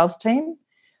on a sales team,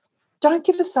 don't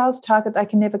give a sales target they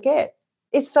can never get.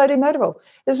 It's so demotivating.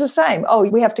 It's the same. Oh,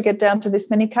 we have to get down to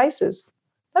this many cases.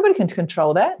 Nobody can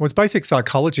control that. Well, it's basic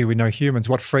psychology. We know humans,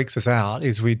 what freaks us out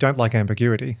is we don't like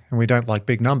ambiguity and we don't like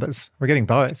big numbers. We're getting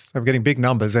both. We're getting big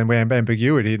numbers and we're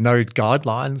ambiguity, no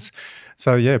guidelines.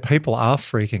 So, yeah, people are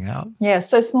freaking out. Yeah,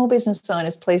 so small business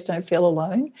owners, please don't feel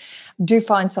alone. Do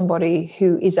find somebody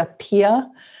who is a peer,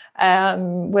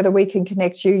 whether we can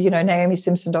connect you,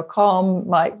 NaomiSimpson.com,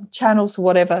 my channels or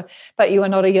whatever, but you are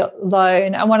not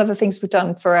alone. And one of the things we've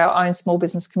done for our own small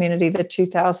business community, the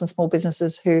 2,000 small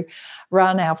businesses who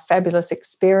run our fabulous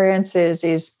experiences,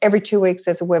 is every 2 weeks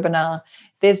there's a webinar,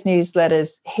 there's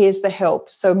newsletters, here's the help.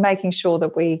 So making sure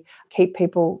that we keep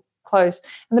people close.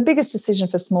 And the biggest decision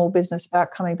for small business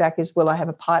about coming back is, will I have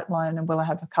a pipeline and will I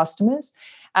have customers?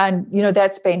 And,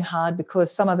 that's been hard because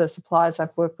some of the suppliers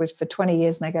I've worked with for 20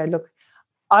 years, and they go, look,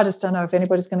 I just don't know if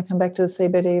anybody's going to come back to the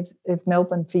CBD of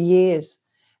Melbourne for years.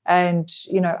 And,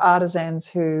 artisans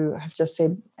who have just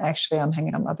said, actually, I'm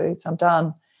hanging up my boots, I'm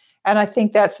done. And I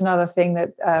think that's another thing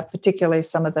that particularly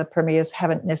some of the premiers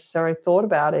haven't necessarily thought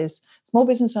about is small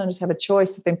business owners have a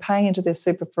choice. They've been paying into their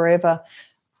super forever.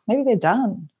 Maybe they're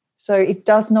done. So it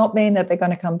does not mean that they're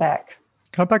going to come back.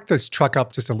 Can I back this truck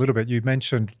up just a little bit? You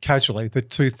mentioned casually the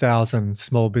 2,000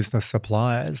 small business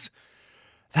suppliers.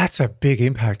 That's a big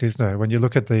impact, isn't it? When you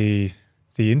look at the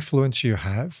influence you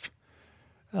have,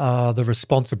 the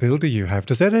responsibility you have.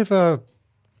 Does it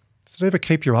ever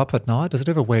keep you up at night? Does it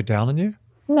ever wear down on you?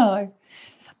 No,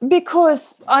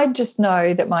 because I just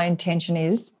know that my intention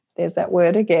is, there's that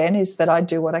word again, is that I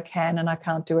do what I can and I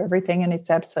can't do everything, and it's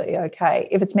absolutely okay.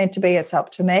 If it's meant to be, it's up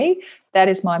to me. That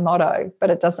is my motto, but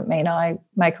it doesn't mean I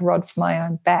make a rod for my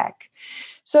own back.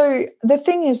 So the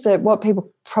thing is that what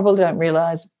people probably don't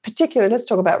realise, particularly, let's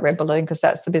talk about Red Balloon, because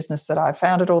that's the business that I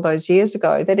founded all those years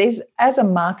ago, that is, as a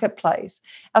marketplace,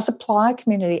 our supplier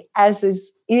community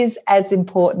is as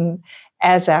important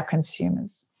as our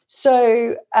consumers.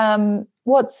 So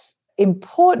what's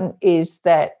important is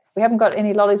that we haven't got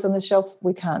any lollies on the shelf,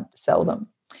 we can't sell them.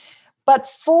 But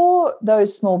for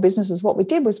those small businesses, what we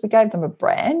did was we gave them a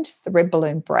brand, the Red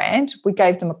Balloon brand. We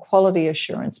gave them a quality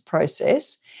assurance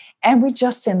process, and we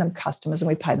just send them customers and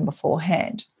we pay them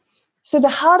beforehand. So the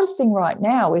hardest thing right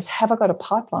now is, have I got a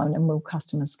pipeline and will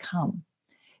customers come?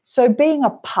 So being a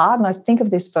part, and I think of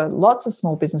this for lots of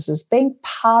small businesses, being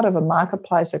part of a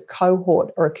marketplace, a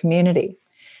cohort, or a community.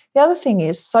 The other thing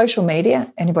is social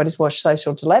media. Anybody's watched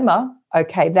Social Dilemma?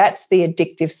 Okay, that's the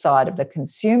addictive side of the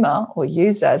consumer or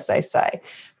user, as they say.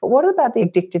 But what about the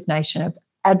addictive nature of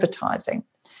advertising?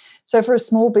 So for a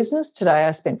small business, today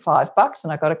I spent $5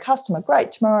 and I got a customer.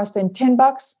 Great. Tomorrow I spend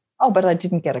 $10. Oh, but I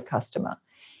didn't get a customer.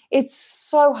 It's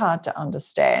so hard to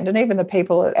understand. And even the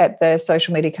people at the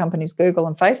social media companies, Google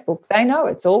and Facebook, they know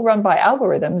it's all run by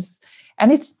algorithms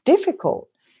and it's difficult.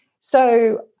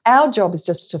 So our job is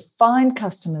just to find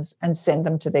customers and send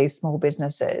them to these small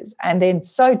businesses. And then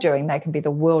so doing, they can be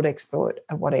the world expert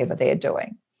at whatever they're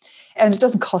doing. And it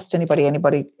doesn't cost anybody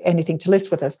anything to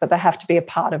list with us, but they have to be a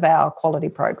part of our quality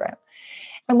program.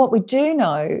 And what we do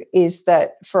know is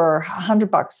that for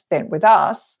 $100 spent with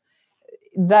us,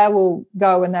 they will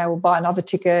go and they will buy another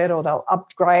ticket, or they'll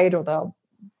upgrade, or they'll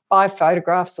buy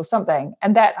photographs or something.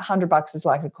 And that $100 is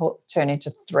likely to turn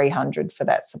into $300 for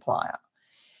that supplier.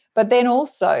 But then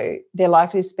also they're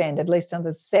likely to spend at least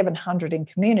another $700 in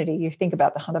community. You think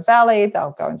about the Hunter Valley,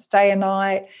 they'll go and stay a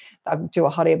night, they'll do a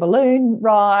hot air balloon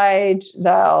ride,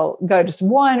 they'll go to some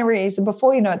wineries, and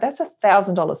before you know it, that's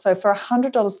 $1,000. So for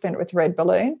 $100 spent with Red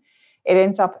Balloon, it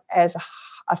ends up as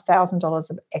 $1,000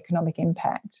 of economic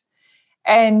impact.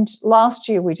 And last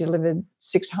year we delivered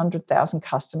 600,000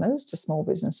 customers to small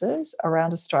businesses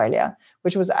around Australia,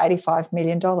 which was $85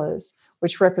 million,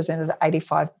 which represented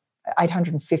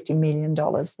 $850 million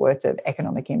worth of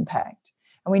economic impact.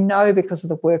 And we know because of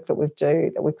the work that we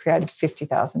do that we've created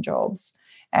 50,000 jobs.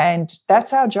 And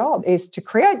that's our job, is to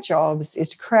create jobs, is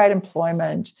to create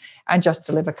employment and just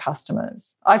deliver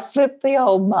customers. I flipped the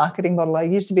old marketing model. I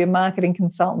used to be a marketing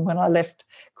consultant when I left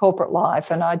corporate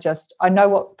life, and I know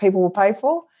what people will pay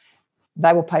for.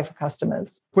 They will pay for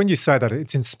customers. When you say that,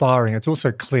 it's inspiring. It's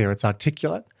also clear. It's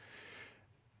articulate.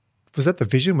 Was that the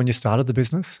vision when you started the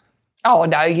business? Oh,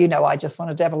 no, I just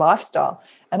wanted to have a lifestyle,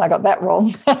 and I got that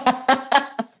wrong.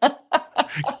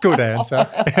 Good answer.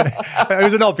 It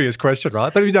was an obvious question,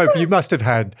 right? But you must have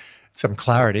had some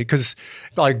clarity, because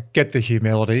I get the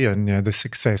humility and the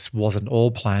success wasn't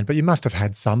all planned, but you must have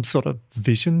had some sort of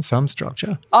vision, some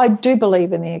structure. I do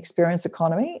believe in the experience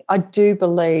economy. I do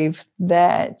believe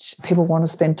that people want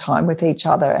to spend time with each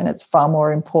other, and it's far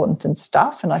more important than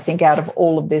stuff. And I think out of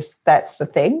all of this, that's the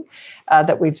thing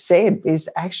that we've said is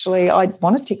actually I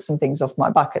want to tick some things off my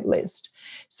bucket list.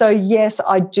 So yes,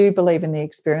 I do believe in the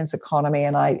experience economy,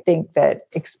 and I think that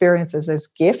experiences as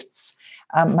gifts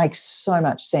makes so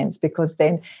much sense, because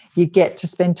then you get to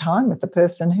spend time with the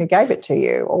person who gave it to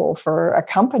you, or for a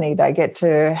company, they get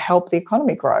to help the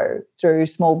economy grow through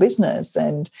small business.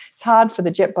 And it's hard for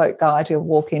the jet boat guy to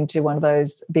walk into one of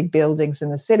those big buildings in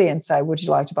the city and say, would you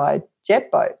like to buy a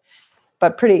jet boat?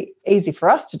 But pretty easy for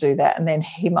us to do that. And then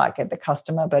he might get the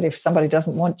customer. But if somebody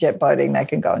doesn't want jet boating, they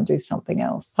can go and do something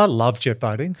else. I love jet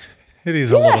boating. It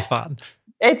is a lot of fun.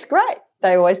 It's great.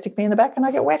 They always stick me in the back and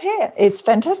I get wet hair. It's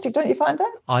fantastic. Don't you find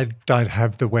that? I don't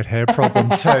have the wet hair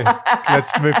problem. So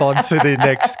let's move on to the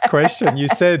next question. You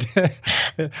said,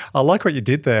 I like what you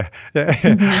did there.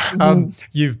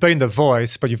 You've been the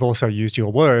voice, but you've also used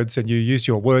your words, and you used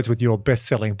your words with your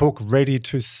best-selling book, Ready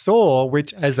to Soar,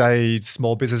 which as a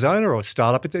small business owner or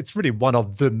startup, it's really one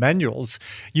of the manuals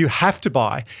you have to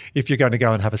buy if you're going to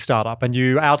go and have a startup. And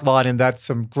you outline in that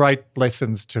some great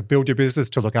lessons to build your business,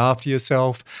 to look after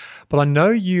yourself. But I know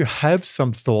you have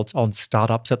some thoughts on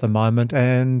startups at the moment,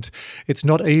 and it's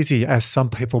not easy, as some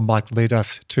people might lead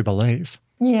us to believe.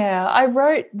 Yeah, I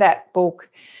wrote that book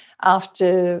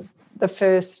after the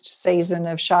first season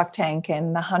of Shark Tank and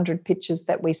the 100 pitches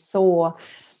that we saw,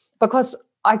 because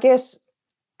I guess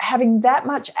having that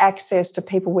much access to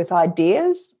people with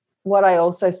ideas, what I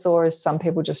also saw is some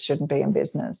people just shouldn't be in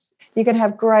business. You can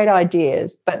have great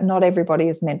ideas, but not everybody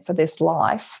is meant for this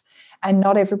life. And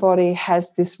not everybody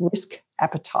has this risk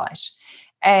appetite.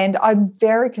 And I'm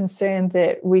very concerned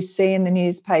that we see in the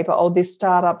newspaper, oh, this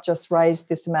startup just raised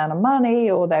this amount of money,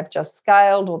 or they've just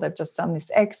scaled, or they've just done this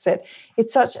exit.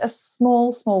 It's such a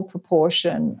small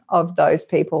proportion of those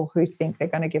people who think they're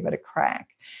going to give it a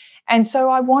crack. And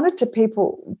so I wanted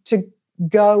people to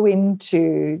go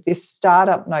into this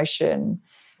startup notion,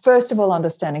 first of all,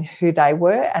 understanding who they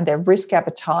were and their risk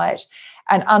appetite,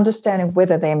 and understanding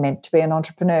whether they're meant to be an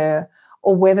entrepreneur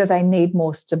or whether they need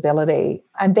more stability.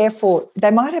 And therefore,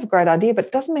 they might have a great idea, but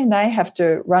it doesn't mean they have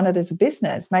to run it as a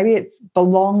business. Maybe it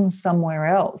belongs somewhere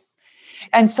else.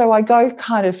 And so I go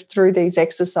kind of through these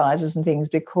exercises and things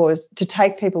because to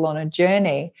take people on a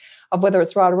journey of whether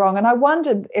it's right or wrong. And I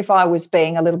wondered if I was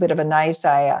being a little bit of a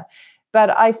naysayer,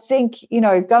 But I think,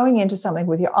 going into something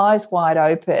with your eyes wide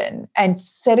open and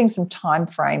setting some time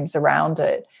frames around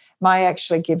it may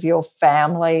actually give your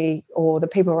family or the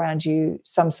people around you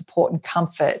some support and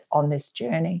comfort on this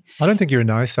journey. I don't think you're a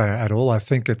naysayer at all. I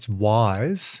think it's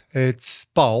wise. It's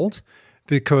bold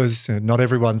because not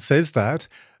everyone says that.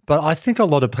 But I think a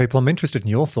lot of people, I'm interested in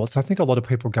your thoughts, I think a lot of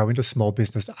people go into small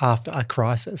business after a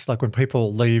crisis. Like when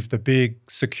people leave the big,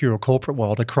 secure corporate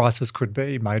world, a crisis could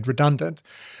be made redundant.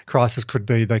 Crisis could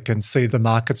be they can see the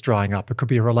markets drying up. It could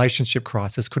be a relationship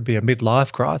crisis, could be a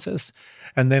midlife crisis.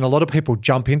 And then a lot of people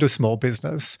jump into small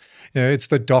business. It's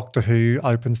the doctor who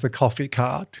opens the coffee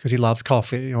cart because he loves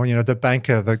coffee, or, the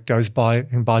banker that goes by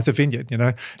and buys a vineyard,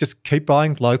 Just keep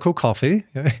buying local coffee,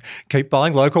 keep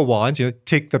buying local wines,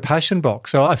 tick the passion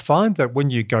box. So I find that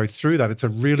when you go through that, it's a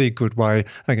really good way,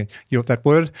 again, that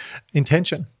word,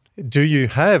 intention. Do you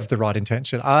have the right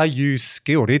intention? Are you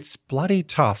skilled? It's bloody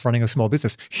tough running a small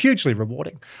business, hugely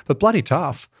rewarding, but bloody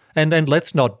tough. And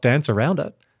let's not dance around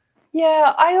it.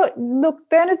 Yeah, look,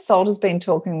 Bernard Salt has been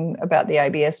talking about the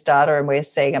ABS data, and we're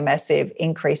seeing a massive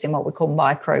increase in what we call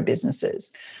micro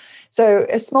businesses. So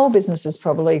a small business is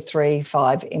probably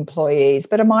 3-5 employees,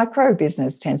 but a micro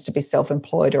business tends to be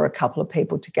self-employed or a couple of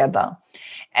people together.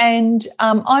 And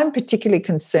I'm particularly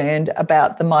concerned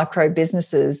about the micro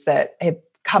businesses that have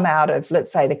come out of,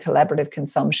 let's say, the collaborative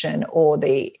consumption or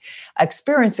the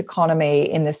experience economy,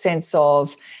 in the sense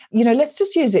of, let's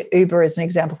just use Uber as an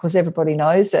example because everybody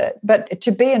knows it. But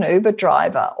to be an Uber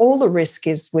driver, all the risk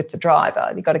is with the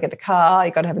driver. You've got to get the car,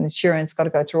 you've got to have insurance, got to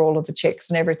go through all of the checks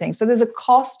and everything. So there's a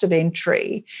cost of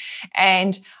entry.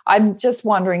 And I'm just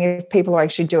wondering if people are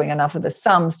actually doing enough of the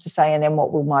sums to say, and then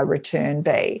what will my return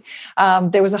be?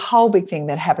 There was a whole big thing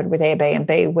that happened with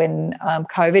Airbnb when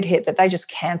COVID hit, that they just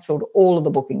cancelled all of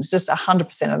the bookings, just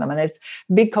 100% of them. And there's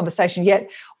big conversation, yet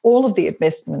all of the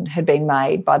investment had been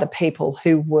made by the people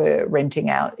who were renting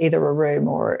out either a room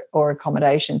or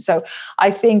accommodation. So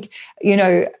I think,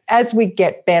 as we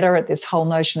get better at this whole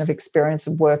notion of experience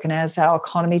of work, and as our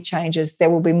economy changes,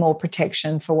 there will be more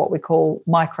protection for what we call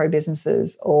micro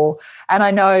businesses. And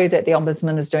I know that the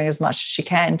Ombudsman is doing as much as she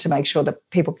can to make sure that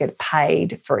people get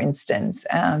paid, for instance,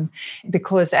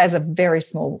 because as a very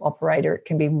small operator, it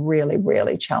can be really,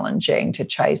 really challenging to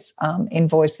chase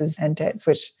invoices and debts,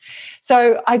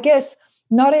 so I guess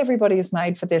not everybody is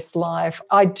made for this life.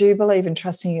 I do believe in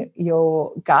trusting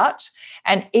your gut.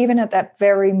 And even at that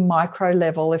very micro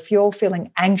level, if you're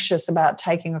feeling anxious about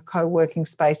taking a co-working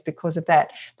space because of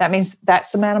that, that means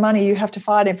that's the amount of money you have to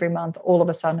fight every month. All of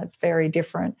a sudden, it's very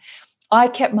different. I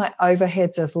kept my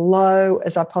overheads as low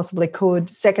as I possibly could,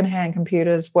 secondhand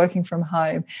computers, working from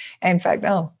home. In fact,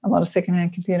 I'm on a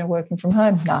secondhand computer working from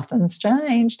home. Nothing's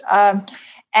changed.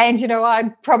 And,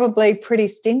 I'm probably pretty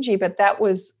stingy, but that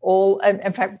was all.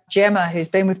 In fact, Gemma, who's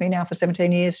been with me now for 17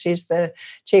 years, she's the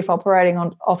Chief Operating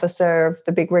Officer of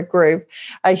the Big Red Group.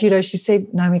 She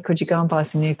said, Naomi, could you go and buy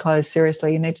some new clothes?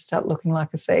 Seriously, you need to start looking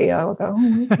like a CEO.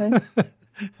 I go,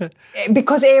 okay.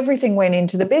 Because everything went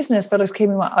into the business, but I was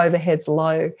keeping my overheads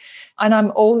low. And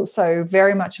I'm also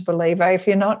very much a believer, if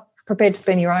you're not prepared to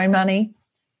spend your own money,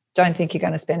 don't think you're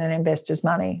going to spend an investor's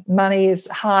money. Money is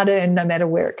hard earned no matter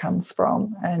where it comes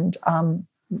from. And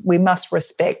we must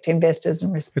respect investors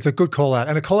and respect. It's a good call out.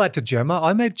 And a call out to Gemma.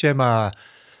 I met Gemma,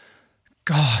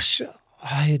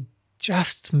 I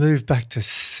just moved back to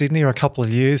Sydney a couple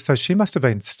of years. So she must have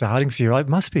been starting for you. It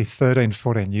must be 13,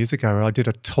 14 years ago. I did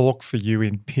a talk for you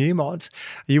in Pyrmont.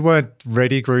 You weren't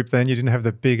Ready Group then. You didn't have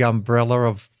the big umbrella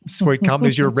of sweet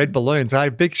companies. You were Red Balloons. Hey,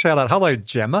 big shout out. Hello,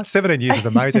 Gemma. 17 years is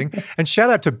amazing. And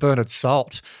shout out to Bernard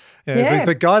Salt.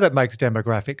 The guy that makes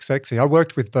demographics sexy. I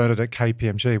worked with Bernard at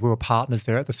KPMG. We were partners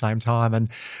there at the same time. And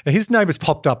his name has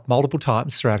popped up multiple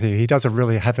times throughout here. He does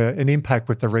really have an impact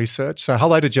with the research. So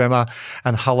hello to Gemma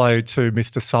and hello to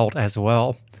Mr. Salt as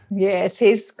well. Yes,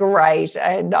 he's great.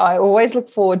 And I always look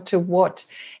forward to what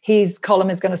his column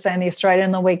is going to say in The Australian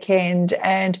on the weekend.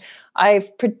 And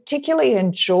I've particularly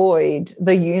enjoyed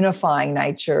the unifying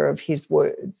nature of his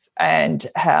words and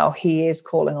how he is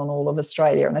calling on all of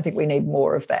Australia. And I think we need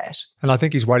more of that. And I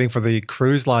think he's waiting for the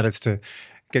cruise liners to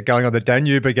get going on the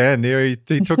Danube again.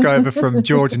 He took over from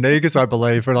George Negus, I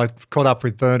believe, and I caught up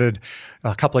with Bernard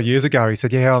a couple of years ago. He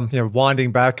said, I'm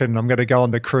winding back and I'm going to go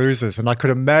on the cruises. And I could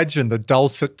imagine the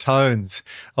dulcet tones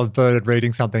of Bernard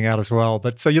reading something out as well.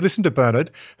 But so you listen to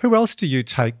Bernard. Who else do you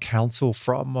take counsel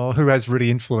from, or who has really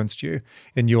influenced you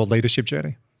in your leadership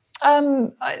journey?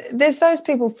 There's those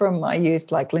people from my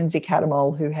youth like Lindsay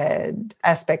Cattermole, who had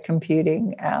Aspect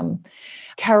Computing.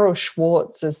 Carol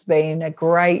Schwartz has been a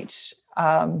great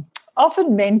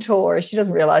often mentor. She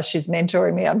doesn't realise she's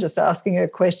mentoring me. I'm just asking her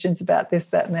questions about this,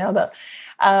 that and the other.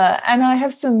 And I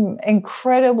have some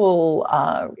incredibly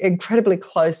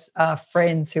close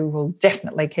friends who will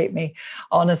definitely keep me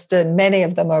honest. And many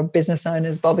of them are business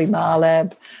owners. Bobby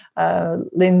Marlab,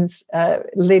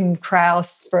 Lynn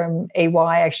Krause from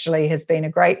EY actually has been a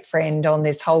great friend on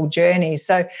this whole journey.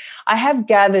 So I have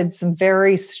gathered some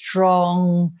very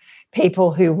strong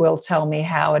people who will tell me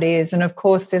how it is. And of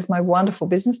course, there's my wonderful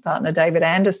business partner, David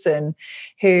Anderson,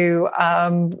 who,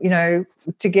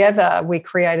 together we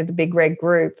created the Big Red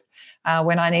Group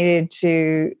when I needed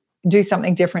to do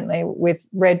something differently with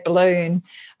Red Balloon.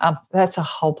 That's a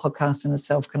whole podcast in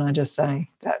itself, can I just say?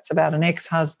 That's about an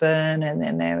ex-husband, and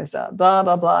then there was a blah,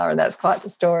 blah, blah, and that's quite the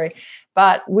story.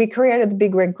 But we created the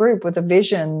Big Red Group with a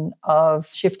vision of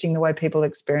shifting the way people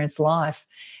experience life.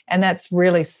 And that's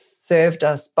really served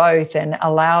us both and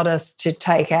allowed us to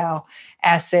take our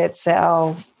assets,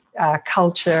 our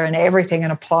culture and everything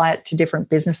and apply it to different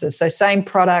businesses. So same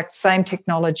product, same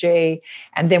technology,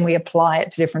 and then we apply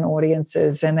it to different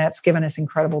audiences, and that's given us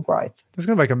incredible growth. I was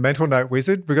going to make a mental note,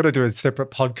 Wizard. We've got to do a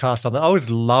separate podcast on that. I would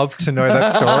love to know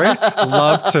that story.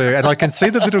 Love to. And I can see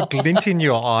the little glint in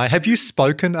your eye. Have you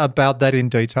spoken about that in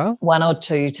detail? 1 or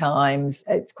 2 times.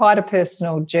 It's quite a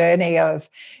personal journey of,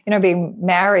 being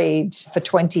married for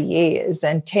 20 years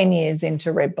and 10 years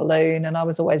into Red Balloon, and I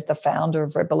was always the founder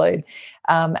of Red Balloon.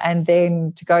 And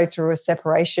then to go through a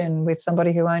separation with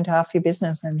somebody who owned half your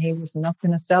business and he was not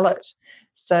going to sell it.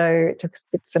 So it took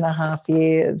 6.5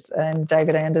 years. And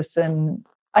David Anderson,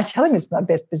 I tell him he's my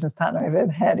best business partner I've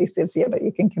ever had. He says, yeah, but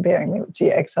you're comparing me to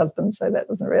your ex-husband, so that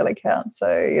doesn't really count.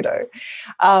 So,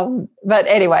 but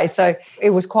anyway, so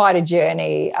it was quite a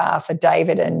journey for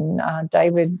David. And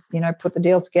David, put the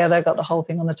deal together, got the whole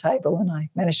thing on the table, and I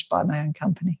managed to buy my own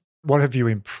company. What have you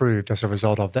improved as a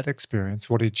result of that experience?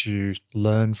 What did you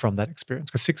learn from that experience?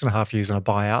 Because 6.5 years in a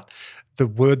buyout, the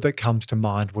word that comes to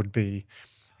mind would be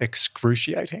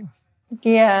excruciating.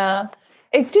 Yeah.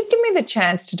 It did give me the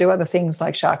chance to do other things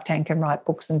like Shark Tank and write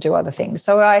books and do other things.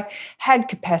 So I had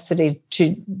capacity to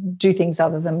do things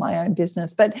other than my own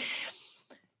business. But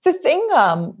the thing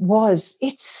was,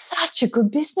 it's such a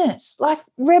good business. Like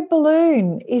Red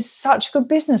Balloon is such a good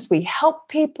business. We help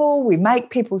people, we make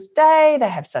people's day, they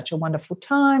have such a wonderful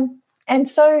time. And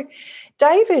so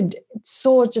David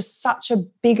saw just such a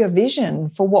bigger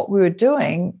vision for what we were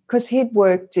doing because he'd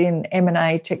worked in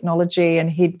M&A technology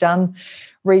and he'd done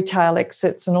retail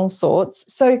exits and all sorts.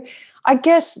 So I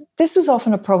guess this is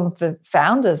often a problem for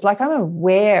founders. Like, I'm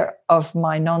aware of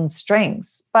my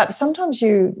non-strengths, but sometimes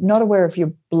you're not aware of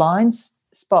your blind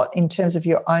spot in terms of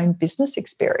your own business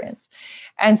experience.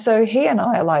 And so he and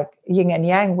I are like yin and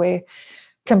yang. We're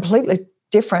completely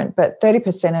different, but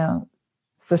 30% are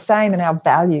the same, and our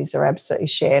values are absolutely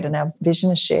shared and our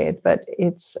vision is shared. But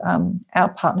it's our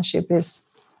partnership is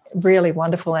really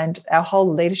wonderful, and our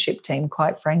whole leadership team,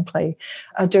 quite frankly,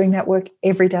 are doing that work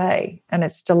every day, and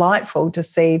it's delightful to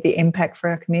see the impact for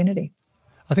our community.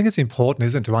 I think it's important,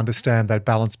 isn't it, to understand that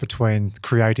balance between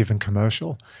creative and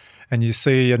commercial. And you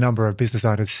see a number of business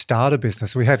owners start a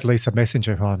business. We had Lisa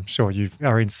Messenger, who I'm sure you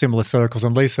are in similar circles,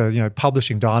 and Lisa,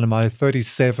 publishing Dynamo,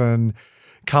 37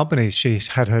 companies she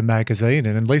had her magazine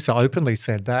in, and Lisa openly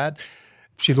said that.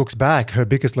 She looks back, her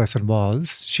biggest lesson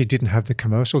was she didn't have the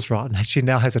commercials right, and she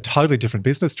now has a totally different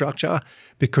business structure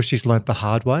because she's learnt the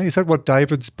hard way. Is that what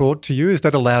David's brought to you? Has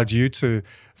that allowed you to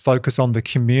focus on the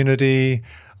community,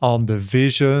 on the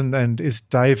vision, and is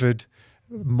David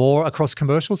more across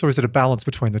commercials, or is it a balance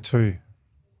between the two?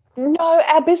 No,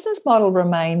 our business model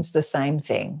remains the same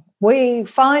thing. We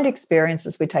find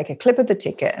experiences, we take a clip of the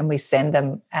ticket and we send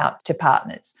them out to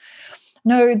partners.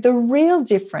 No, the real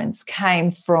difference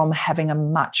came from having a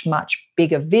much, much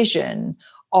bigger vision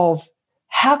of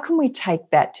how can we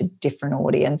take that to different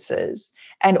audiences,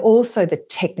 and also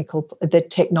the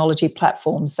technology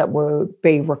platforms that will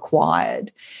be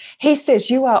required. He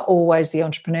says, you are always the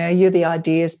entrepreneur, you're the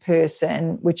ideas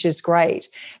person, which is great.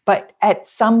 But at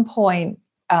some point,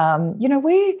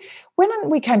 when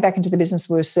we came back into the business,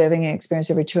 we were serving an experience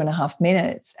every 2.5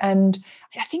 minutes. And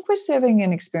I think we're serving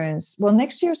an experience,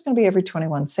 next year it's going to be every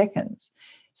 21 seconds.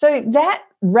 So that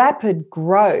rapid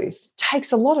growth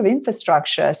takes a lot of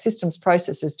infrastructure, systems,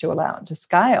 processes to allow it to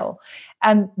scale.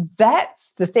 And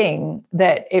that's the thing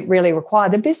that it really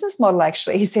required. The business model,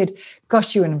 actually, he said,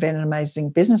 gosh, you invented an amazing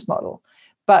business model.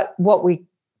 But what we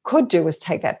could do is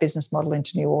take that business model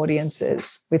into new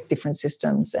audiences with different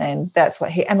systems. And that's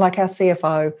what and like our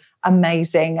CFO,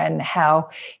 amazing, and how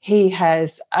he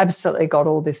has absolutely got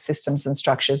all these systems and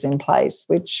structures in place,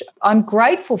 which I'm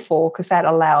grateful for because that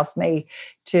allows me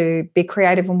to be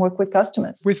creative and work with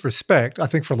customers. With respect, I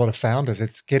think for a lot of founders,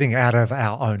 it's getting out of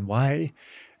our own way.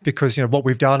 because, what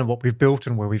we've done and what we've built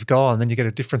and where we've gone, then you get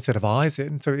a different set of eyes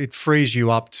in. So it frees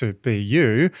you up to be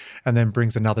you and then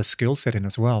brings another skill set in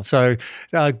as well. So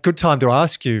good time to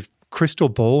ask you, crystal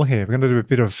ball here. We're going to do a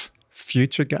bit of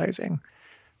future gazing.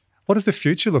 What does the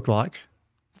future look like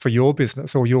for your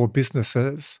business or your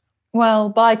businesses? Well,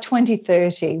 by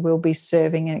 2030, we'll be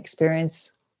serving an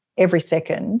experience every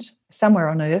second somewhere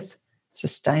on Earth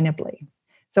sustainably.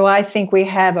 So I think we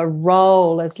have a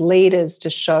role as leaders to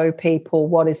show people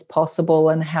what is possible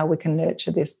and how we can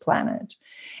nurture this planet.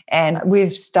 And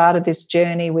we've started this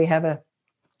journey. We have a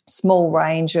small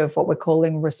range of what we're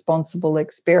calling responsible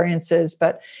experiences,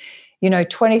 but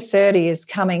 2030 is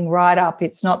coming right up.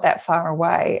 It's not that far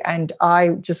away. And I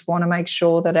just want to make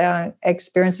sure that our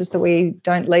experiences, that we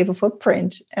don't leave a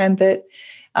footprint and that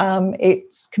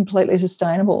it's completely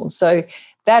sustainable. So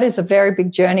that is a very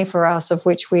big journey for us, of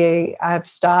which we have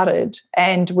started.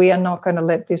 And we are not going to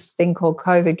let this thing called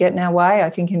COVID get in our way. I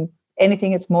think in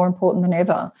anything, it's more important than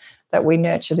ever that we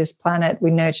nurture this planet, we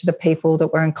nurture the people,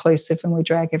 that we're inclusive, and we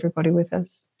drag everybody with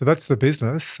us. So that's the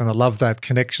business, and I love that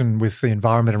connection with the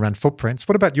environment around footprints.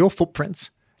 What about your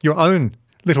footprints, your own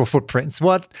little footprints?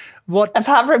 What?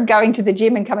 Apart from going to the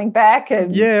gym and coming back.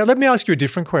 Yeah, let me ask you a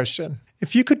different question.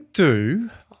 If you could do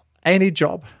any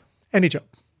job,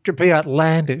 could be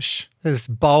outlandish, as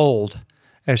bold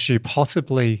as you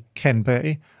possibly can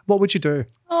be, what would you do?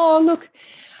 Oh, look,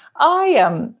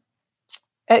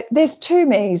 there's two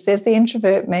me's. There's the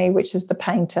introvert me, which is the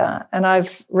painter, and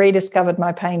I've rediscovered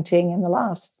my painting in the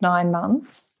last 9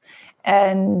 months,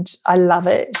 and I love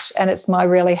it, and it's my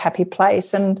really happy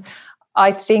place. And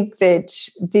I think that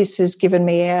this has given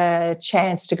me a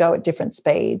chance to go at different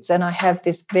speeds, and I have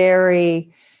this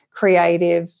very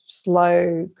creative,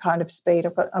 slow kind of speed.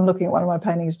 I'm looking at one of my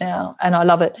paintings now, and I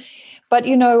love it. But,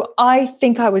 I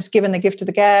think I was given the gift of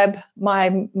the gab.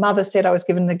 My mother said I was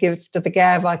given the gift of the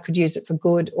gab. I could use it for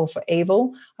good or for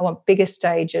evil. I want bigger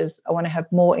stages. I want to have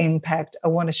more impact. I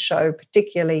want to show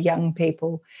particularly young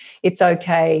people, it's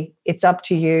okay. It's up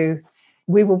to you.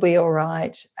 We will be all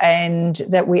right, and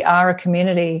that we are a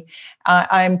community.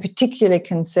 I'm particularly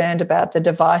concerned about the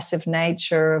divisive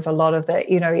nature of a lot of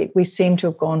we seem to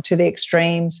have gone to the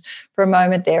extremes. For a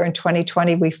moment there in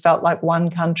 2020, we felt like one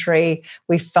country.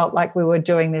 We felt like we were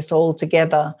doing this all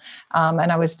together.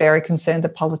 And I was very concerned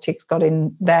that politics got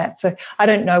in that. So I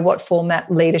don't know what form that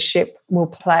leadership will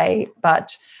play,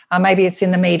 but maybe it's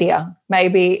in the media.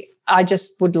 Maybe I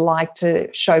just would like to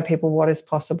show people what is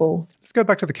possible. Let's go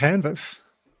back to the canvas.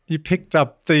 You picked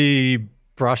up the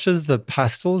brushes, the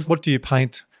pastels. What do you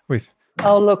paint with?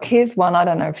 Oh, look, here's one. I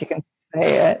don't know if you can see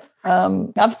it.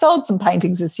 I've sold some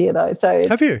paintings this year, though. So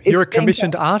have you? You're a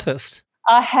commissioned artist.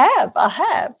 I have.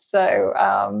 So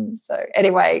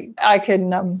anyway, I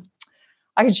can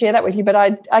share that with you. But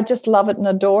I just love it and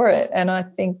adore it. And I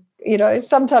think,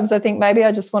 sometimes I think maybe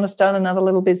I just want to start another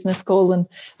little business school and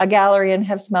a gallery and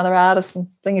have some other artists and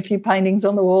sing a few paintings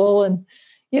on the wall and,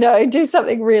 do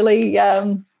something really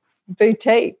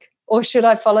boutique. Or should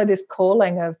I follow this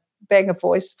calling of being a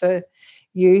voice for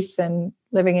youth and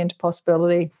living into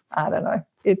possibility? I don't know.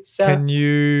 Can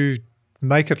you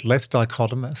make it less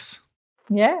dichotomous?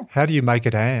 Yeah. How do you make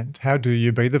it and? How do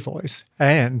you be the voice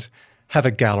and have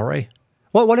a gallery?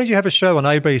 Why don't you have a show on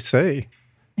ABC?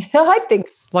 I think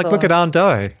so. Like, look at Anne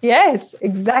Doe. Yes,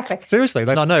 exactly. Seriously.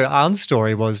 I know Anne's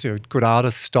story was good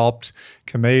artist, stopped,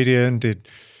 comedian, did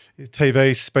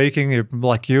TV, speaking.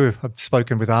 Like you, I've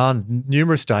spoken with Anne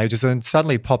numerous stages and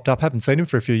suddenly popped up. Haven't seen him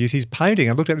for a few years. He's painting.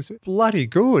 I looked at him, it's bloody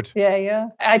good. Yeah.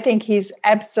 I think he's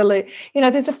absolute.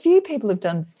 There's a few people who've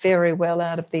done very well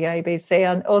out of the ABC.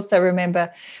 I also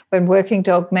remember when Working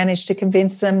Dog managed to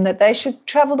convince them that they should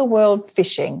travel the world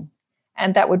fishing.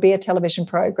 And that would be a television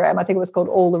program. I think it was called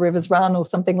All the Rivers Run or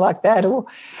something like that, or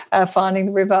Finding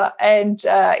the River. And,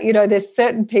 there's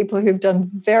certain people who've done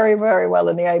very, very well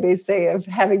in the ABC of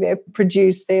having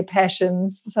produced their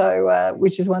passions, so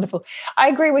which is wonderful. I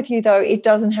agree with you, though. It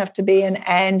doesn't have to be an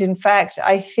and. In fact,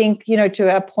 I think,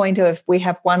 to our point of we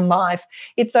have one life,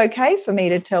 it's okay for me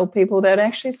to tell people that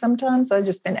actually sometimes I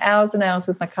just spend hours and hours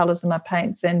with my colours and my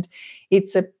paints, and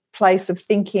it's a place of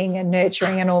thinking and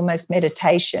nurturing and almost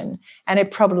meditation, and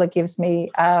it probably gives me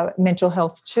mental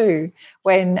health too,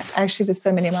 when actually there's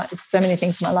so many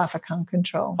things in my life I can't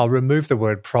control. I'll remove the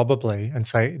word probably and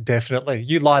say definitely.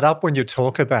 You light up when you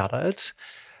talk about it,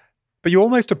 but you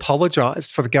almost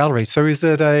apologised for the gallery. So is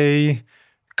it a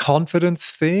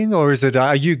confidence thing, or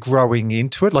are you growing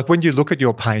into it? Like when you look at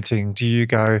your painting, do you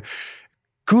go,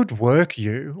 good work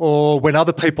you? Or when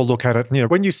other people look at it,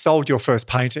 when you sold your first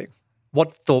painting,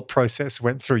 what thought process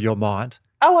went through your mind?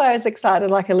 Oh, I was excited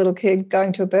like a little kid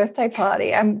going to a birthday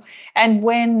party. And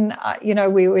when,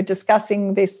 we were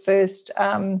discussing this first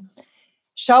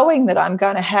showing that I'm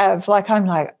going to have,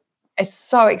 I'm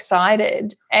so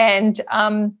excited. And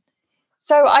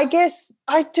so I guess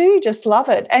I do just love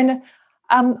it. And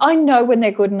I know when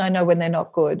they're good and I know when they're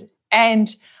not good.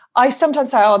 And I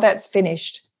sometimes say, oh, that's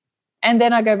finished. And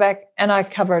then I go back and I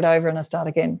cover it over and I start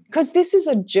again. Because this is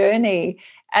a journey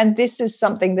and this is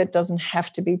something that doesn't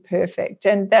have to be perfect.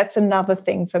 And that's another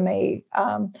thing for me.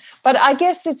 But I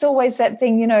guess it's always that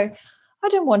thing, I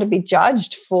don't want to be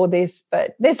judged for this,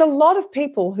 but there's a lot of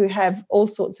people who have all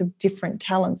sorts of different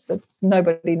talents that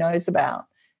nobody knows about.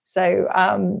 So,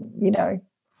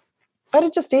 but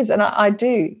it just is. And I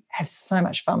do have so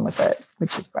much fun with it,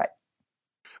 which is great.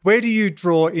 Where do you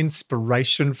draw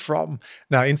inspiration from?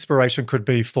 Now, inspiration could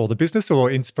be for the business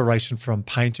or inspiration from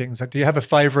paintings. Do you have a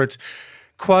favourite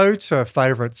quote, a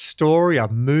favourite story, a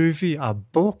movie, a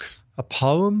book, a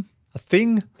poem, a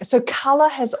thing? So colour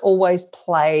has always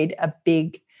played a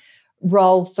big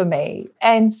role for me.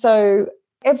 And so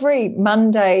every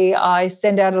Monday I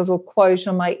send out a little quote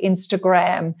on my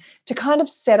Instagram to kind of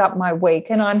set up my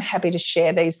week. And I'm happy to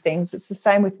share these things. It's the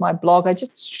same with my blog. I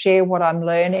just share what I'm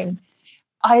learning.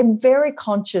 I'm very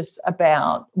conscious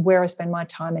about where I spend my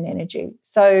time and energy.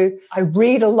 So I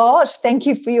read a lot. Thank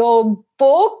you for your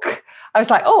book. I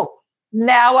was like, oh,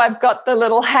 now I've got the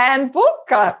little handbook.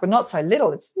 Well, not so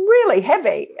little. It's really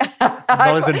heavy. Not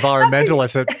as environmental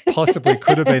as it possibly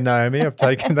could have been, Naomi. I've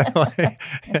taken that away.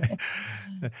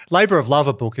 Labour of love,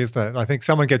 a book, isn't it? I think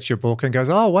someone gets your book and goes,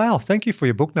 oh, wow, thank you for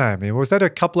your book, Naomi. Was that a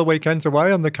couple of weekends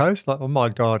away on the coast? Oh, my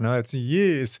God, no, it's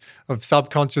years of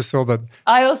subconscious orbit.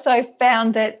 I also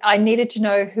found that I needed to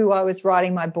know who I was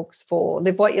writing my books for.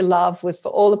 Live What You Love was for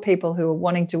all the people who are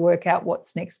wanting to work out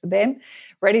what's next for them.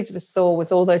 Ready to Soar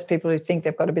was all those people who think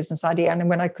they've got a business idea. And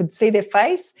when I could see their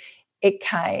face, it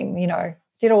came,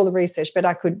 did all the research, but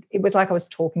it was like I was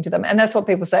talking to them. And that's what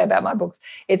people say about my books.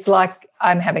 It's like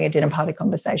I'm having a dinner party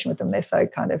conversation with them. They're so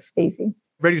kind of easy.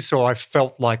 Ready to Soar, I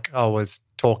felt like I was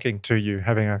talking to you,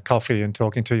 having a coffee and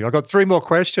talking to you. I've got 3 more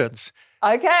questions.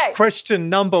 Okay. Question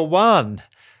number 1.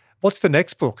 What's the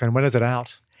next book and when is it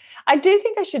out? I do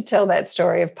think I should tell that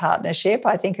story of partnership.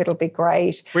 I think it'll be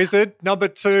great. Wizard, number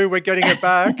 2, we're getting it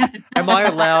back. Am I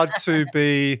allowed to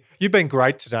be... You've been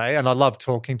great today and I love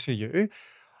talking to you.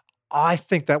 I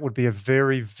think that would be a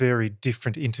very, very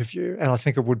different interview and I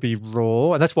think it would be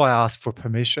raw and that's why I asked for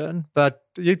permission. But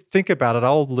you think about it,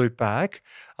 I'll loop back.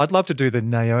 I'd love to do the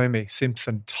Naomi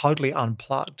Simpson Totally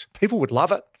Unplugged. People would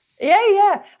love it.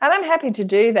 Yeah. And I'm happy to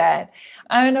do that.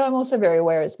 And I'm also very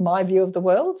aware it's my view of the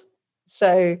world.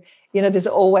 So, there's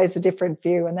always a different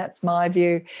view and that's my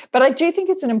view. But I do think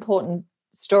it's an important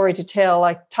story to tell.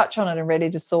 I touch on it in Ready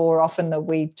to Soar often that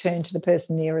we turn to the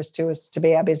person nearest to us to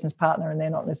be our business partner and they're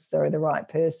not necessarily the right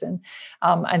person.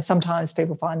 And sometimes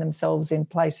people find themselves in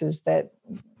places that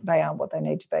they aren't what they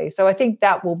need to be. So I think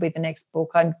that will be the next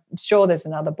book. I'm sure there's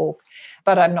another book,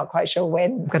 but I'm not quite sure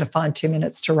when. I've got to find 2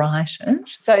 minutes to write.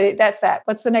 So that's that.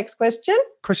 What's the next question?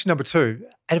 Question number 2.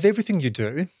 Out of everything you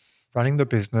do, running the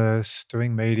business,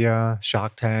 doing media,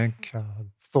 Shark Tank,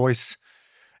 voice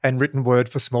and written word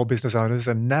for small business owners,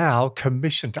 and now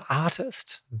commissioned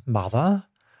artist, mother,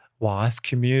 wife,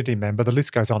 community member, the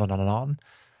list goes on and on and on.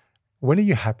 When are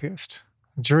you happiest?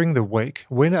 During the week,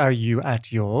 when are you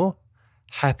at your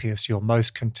happiest, your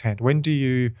most content? When do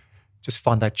you just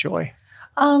find that joy?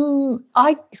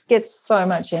 I get so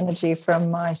much energy from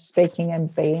my speaking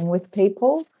and being with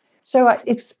people. So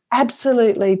it's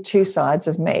absolutely 2 sides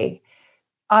of me.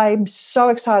 I'm so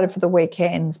excited for the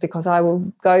weekends because I will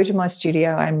go to my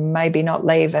studio and maybe not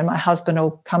leave and my husband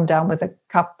will come down with a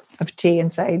cup of tea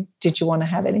and say, did you want to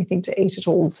have anything to eat at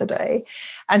all today?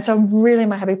 And so I'm really in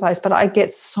my happy place, but I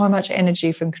get so much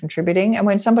energy from contributing. And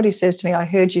when somebody says to me, I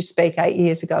heard you speak 8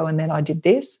 years ago and then I did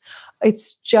this, it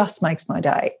just makes my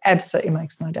day, absolutely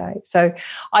makes my day. So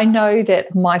I know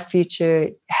that my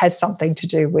future has something to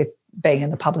do with being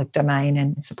in the public domain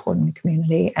and supporting the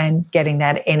community and getting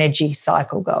that energy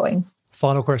cycle going.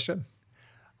 Final question.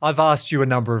 I've asked you a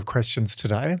number of questions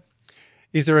today.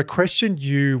 Is there a question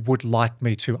you would like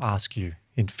me to ask you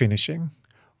in finishing?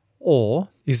 Or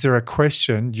is there a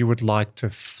question you would like to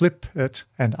flip it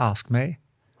and ask me?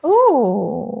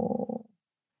 Oh,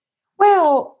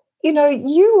 well,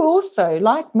 you also,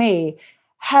 like me,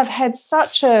 have had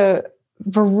such a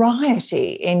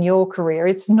variety in your career.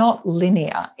 It's not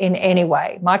linear in any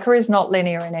way. My career is not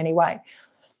linear in any way.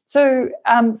 So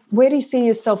where do you see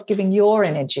yourself giving your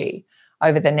energy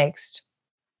over the next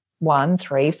 1,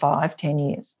 3, 5, 10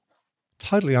 years?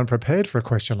 Totally unprepared for a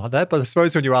question like that, but I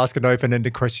suppose when you ask an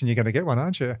open-ended question, you're going to get one,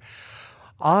 aren't you?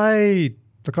 I'm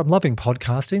loving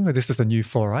podcasting. This is a new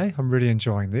foray. I'm really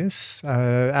enjoying this.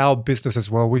 Our business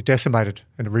as well, we decimated,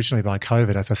 and originally by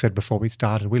COVID, as I said before we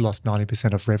started, we lost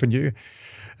 90% of revenue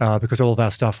because all of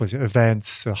our stuff was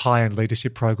events, high-end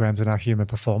leadership programs in our human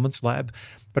performance lab,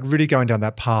 but really going down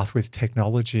that path with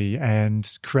technology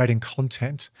and creating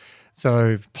content.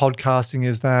 So podcasting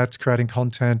is that, creating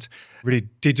content, really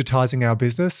digitizing our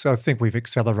business. So I think we've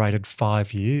accelerated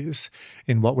 5 years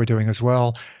in what we're doing as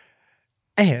well.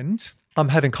 And I'm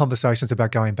having conversations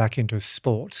about going back into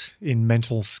sport in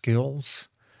mental skills.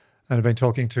 And I've been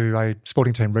talking to a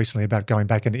sporting team recently about going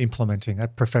back and implementing a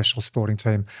professional sporting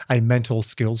team, a mental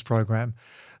skills program.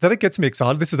 That it gets me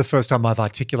excited. This is the first time I've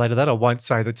articulated that. I won't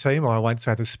say the team or I won't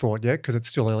say the sport yet because it's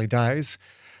still early days.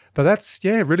 But that's,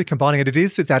 really combining it.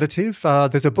 It's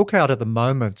additive. There's a book out at the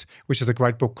moment, which is a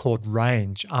great book called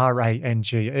Range,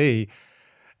 R-A-N-G-E.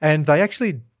 And they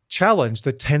actually challenge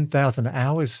the 10,000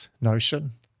 hours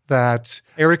notion that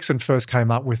Ericsson first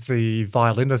came up with, the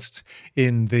violinist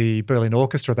in the Berlin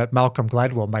Orchestra that Malcolm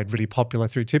Gladwell made really popular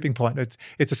through Tipping Point.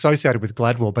 It's associated with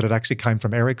Gladwell, but it actually came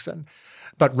from Ericsson.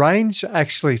 But Range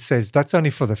actually says that's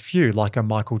only for the few, like a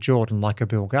Michael Jordan, like a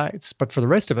Bill Gates. But for the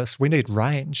rest of us, we need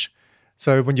range.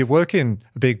 So when you work in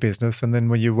a big business and then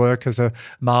when you work as a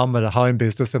mum at a home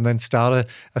business and then start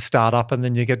a startup and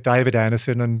then you get David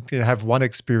Anderson and have one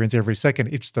experience every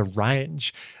second, it's the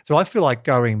range. So I feel like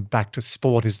going back to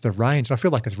sport is the range. I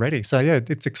feel like it's ready. So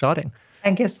it's exciting.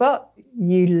 And guess what?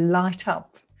 You light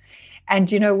up.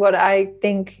 And you know what I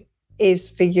think is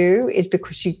for you is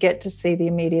because you get to see the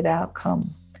immediate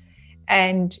outcome.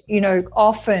 And,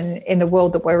 often in the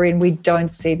world that we're in, we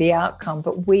don't see the outcome,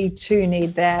 but we too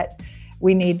need that.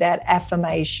 We need that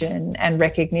affirmation and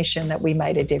recognition that we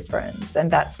made a difference. And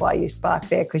that's why you spark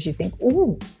there, because you think,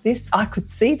 I could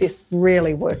see this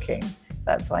really working.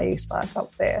 That's why you spark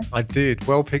up there. I did.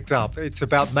 Well picked up. It's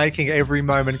about making every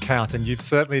moment count, and you've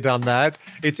certainly done that.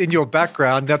 It's in your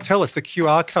background. Now tell us the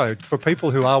QR code for people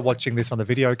who are watching this on the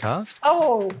video cast.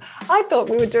 Oh, I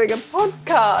thought we were doing a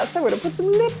podcast. I would have put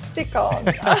some lipstick on.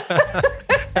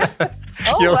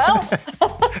 Well.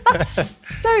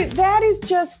 So that is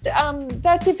just,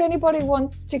 that's if anybody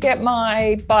wants to get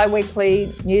my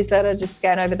bi-weekly newsletter, just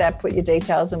scan over that, put your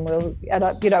details and we'll add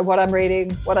up, what I'm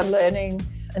reading, what I'm learning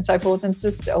and so forth. And it's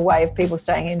just a way of people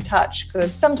staying in touch,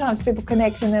 because sometimes people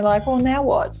connect and they're like, well, now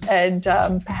what? And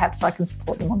perhaps I can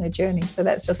support them on their journey. So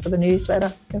that's just for the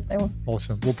newsletter if they want.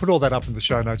 Awesome. We'll put all that up in the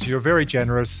show notes. You're very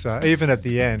generous, even at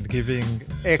the end, giving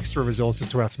extra resources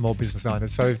to our small business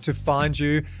owners. So to find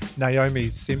you, Naomi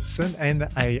Simpson,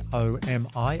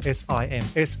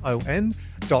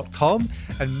 NaomiSimson.com,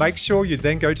 and make sure you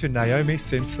then go to Naomi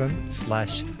Simpson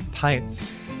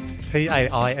 /paints.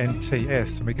 Paints,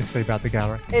 and we can see about the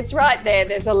gallery. It's right there.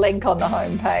 There's a link on the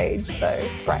homepage, so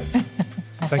it's great.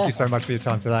 Thank you so much for your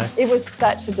time today. It was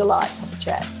such a delight to have a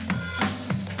chat.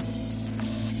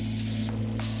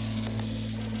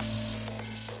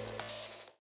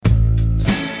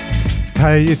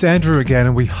 Hey, it's Andrew again,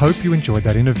 and we hope you enjoyed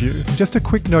that interview. And just a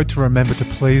quick note to remember to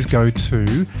please go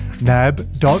to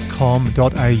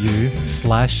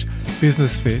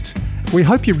nab.com.au/businessfit. We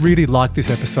hope you really liked this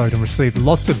episode and received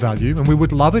lots of value, and we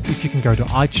would love it if you can go to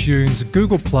iTunes,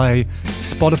 Google Play,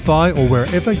 Spotify, or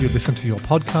wherever you listen to your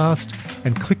podcast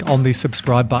and click on the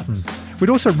subscribe button. We'd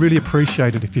also really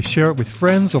appreciate it if you share it with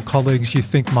friends or colleagues you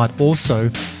think might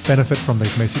also benefit from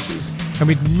these messages. And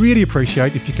we'd really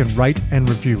appreciate if you can rate and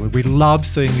review it. We love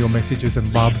seeing your messages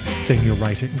and love seeing your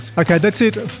ratings. Okay, that's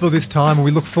it for this time.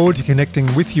 We look forward to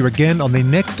connecting with you again on the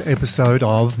next episode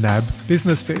of NAB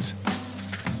Business Fit.